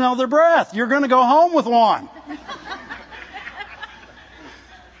go smell their breath. You're going to go home with one.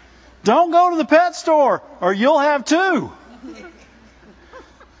 Don't go to the pet store or you'll have two.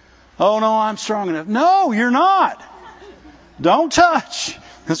 Oh, no, I'm strong enough. No, you're not. Don't touch.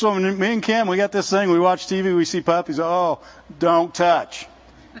 That's what me and Kim, we got this thing. We watch TV, we see puppies. Oh, don't touch.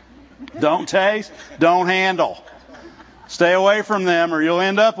 Don't taste. Don't handle. Stay away from them or you'll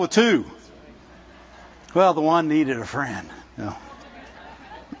end up with two. Well, the one needed a friend. No.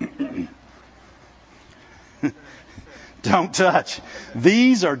 Don't touch.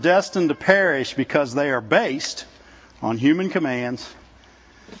 These are destined to perish because they are based on human commands.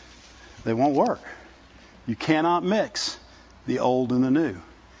 They won't work. You cannot mix the old and the new.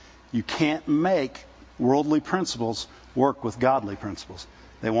 You can't make worldly principles work with godly principles.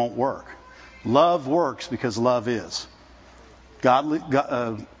 They won't work. Love works because love is.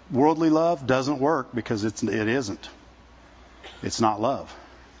 Worldly love doesn't work because it isn't. It's not love.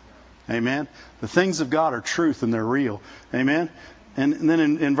 Amen. The things of God are truth and they're real. Amen. And then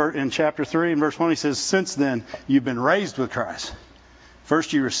in chapter 3 and verse 1 he says, since then you've been raised with Christ.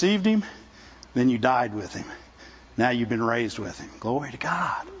 First you received Him, then you died with Him. Now you've been raised with Him. Glory to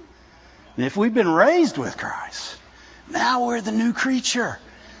God. And if we've been raised with Christ, now we're the new creature.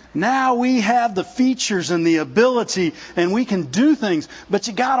 Now we have the features and the ability and we can do things, but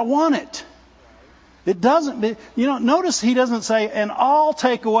you got to want it. It doesn't, notice he doesn't say, and I'll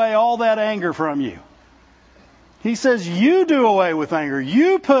take away all that anger from you. He says, you do away with anger.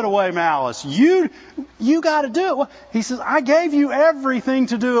 You put away malice. You got to do it. He says, I gave you everything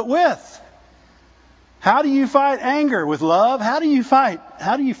to do it with. How do you fight anger? With love? How do you fight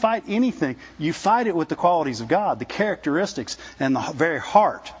anything? You fight it with the qualities of God, the characteristics, and the very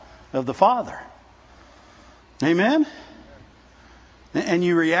heart of the Father. Amen? And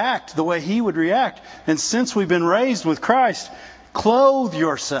you react the way He would react. And since we've been raised with Christ, clothe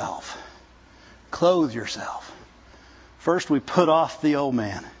yourself. Clothe yourself. First we put off the old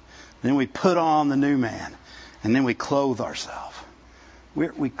man. Then we put on the new man. And then we clothe ourselves. We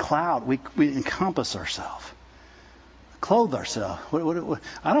encompass ourselves. Clothe ourselves.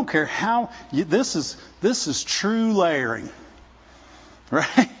 I don't care how. This is true layering.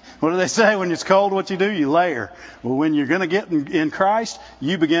 Right? What do they say? When it's cold, what you do? You layer. Well, when you're going to get in Christ,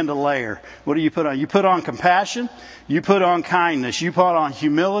 you begin to layer. What do you put on? You put on compassion. You put on kindness. You put on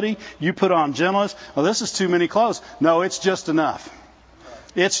humility. You put on gentleness. Oh, this is too many clothes. No, it's just enough.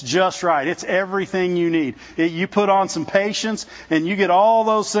 It's just right. It's everything you need. You put on some patience and you get all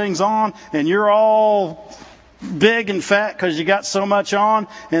those things on and you're all big and fat because you got so much on,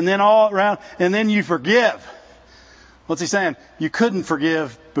 and then all around, and then you forgive. What's he saying? You couldn't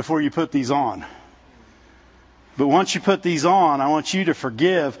forgive before you put these on. But once you put these on, I want you to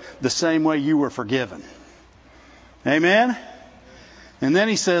forgive the same way you were forgiven. Amen? And then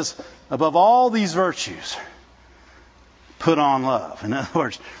he says, above all these virtues, put on love. In other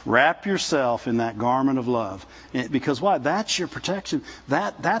words, wrap yourself in that garment of love. Because why? That's your protection.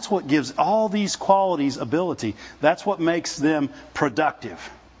 That's what gives all these qualities ability. That's what makes them productive.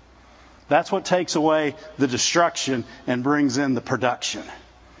 That's what takes away the destruction and brings in the production.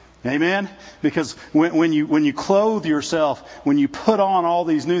 Amen? Because when you clothe yourself, when you put on all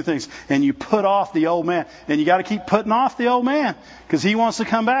these new things and you put off the old man, and you got to keep putting off the old man because he wants to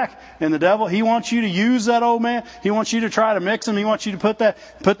come back. And the devil, he wants you to use that old man. He wants you to try to mix him. He wants you to put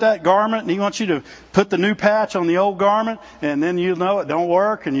that garment, and he wants you to put the new patch on the old garment, and then you know it don't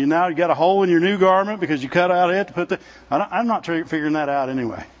work, and you got a hole in your new garment because you cut out it to put the. I'm not figuring that out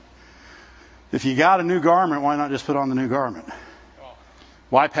anyway. If you got a new garment, why not just put on the new garment?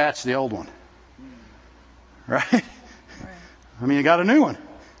 Why patch the old one? Right? I mean, you got a new one.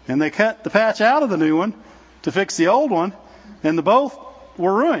 And they cut the patch out of the new one to fix the old one, and the both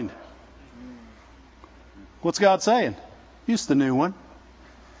were ruined. What's God saying? Use the new one.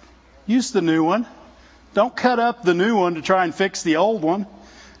 Use the new one. Don't cut up the new one to try and fix the old one.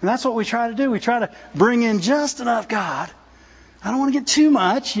 And that's what we try to do. We try to bring in just enough God. I don't want to get too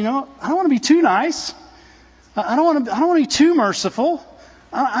much, I don't want to be too nice. I don't want to be too merciful.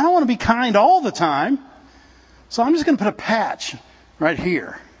 I don't want to be kind all the time. So I'm just going to put a patch right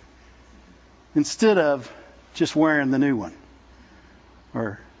here instead of just wearing the new one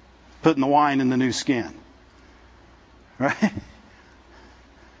or putting the wine in the new skin. Right?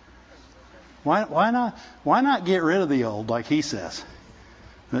 Why not get rid of the old like he says?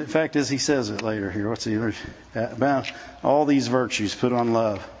 In fact, as he says it later here, what's he about? All these virtues, put on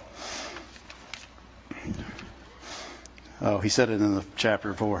love. Oh, he said it in the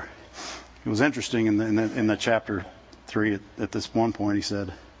chapter 4. It was interesting in the chapter 3 at this one point. He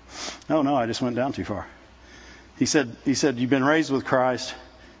said, "Oh no, I just went down too far." He said, "You've been raised with Christ.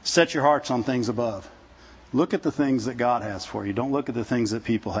 Set your hearts on things above. Look at the things that God has for you. Don't look at the things that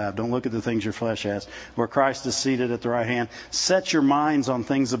people have. Don't look at the things your flesh has. Where Christ is seated at the right hand. Set your minds on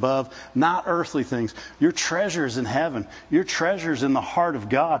things above, not earthly things. Your treasure's in heaven. Your treasure's in the heart of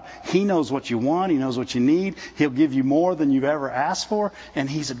God. He knows what you want. He knows what you need. He'll give you more than you've ever asked for. And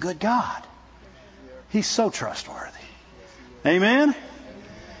He's a good God. He's so trustworthy." Amen?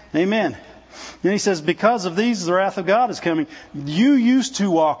 Amen. And he says, because of these, the wrath of God is coming. You used to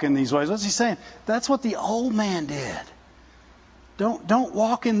walk in these ways. What's he saying? That's what the old man did. Don't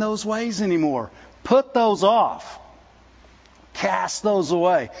walk in those ways anymore. Put those off. Cast those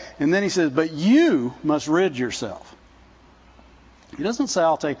away. And then he says, but you must rid yourself. He doesn't say,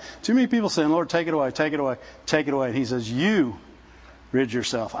 I'll take. Too many people saying, Lord, take it away, take it away, take it away. And he says, you rid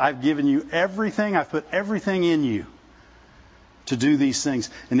yourself. I've given you everything. I've put everything in you to do these things.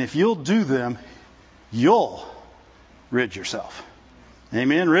 And if you'll do them, you'll rid yourself.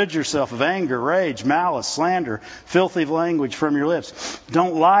 Amen. Rid yourself of anger, rage, malice, slander, filthy language from your lips.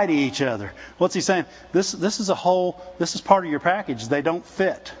 Don't lie to each other. What's he saying? This is part of your package. They don't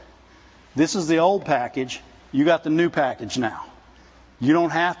fit. This is the old package. You got the new package now. You don't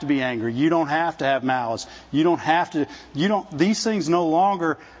have to be angry. You don't have to have malice. These things no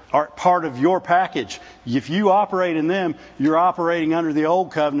longer are part of your package. If you operate in them, you're operating under the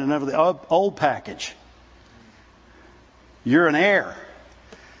old covenant of the old package. You're an heir.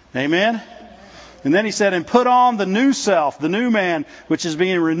 Amen? And then he said, and put on the new self, the new man, which is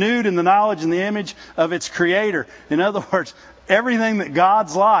being renewed in the knowledge and the image of its creator. In other words, everything that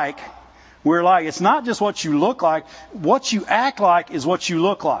God's like, we're like. It's not just what you look like. What you act like is what you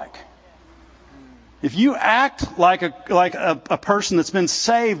look like. If you act like a person that's been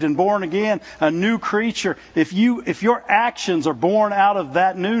saved and born again, a new creature, if your actions are born out of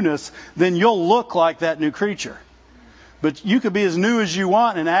that newness, then you'll look like that new creature. But you could be as new as you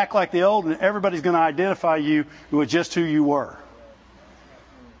want and act like the old, and everybody's going to identify you with just who you were.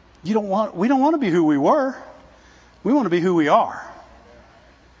 We don't want to be who we were. We want to be who we are.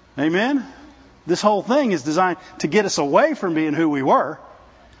 Amen? This whole thing is designed to get us away from being who we were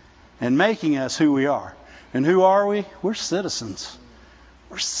and making us who we are. And who are we? We're citizens.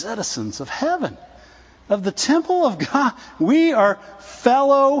 We're citizens of heaven, of the temple of God. We are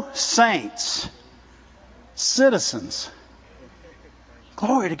fellow saints, citizens.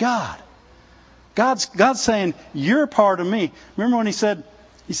 Glory to God. God's saying, you're a part of me. Remember when He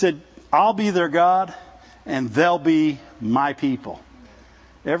said, I'll be their God and they'll be my people.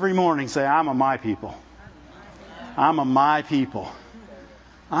 Every morning say, I'm a my people. I'm a my people.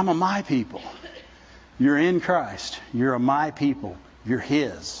 I'm a my people. You're in Christ. You're a my people. You're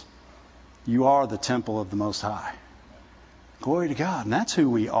His. You are the temple of the Most High. Glory to God. And that's who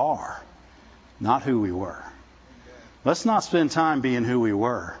we are, not who we were. Let's not spend time being who we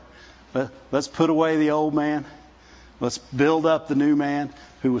were. Let's put away the old man. Let's build up the new man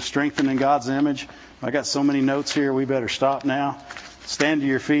who was strengthened in God's image. I got so many notes here. We better stop now. Stand to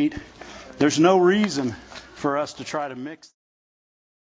your feet. There's no reason for us to try to mix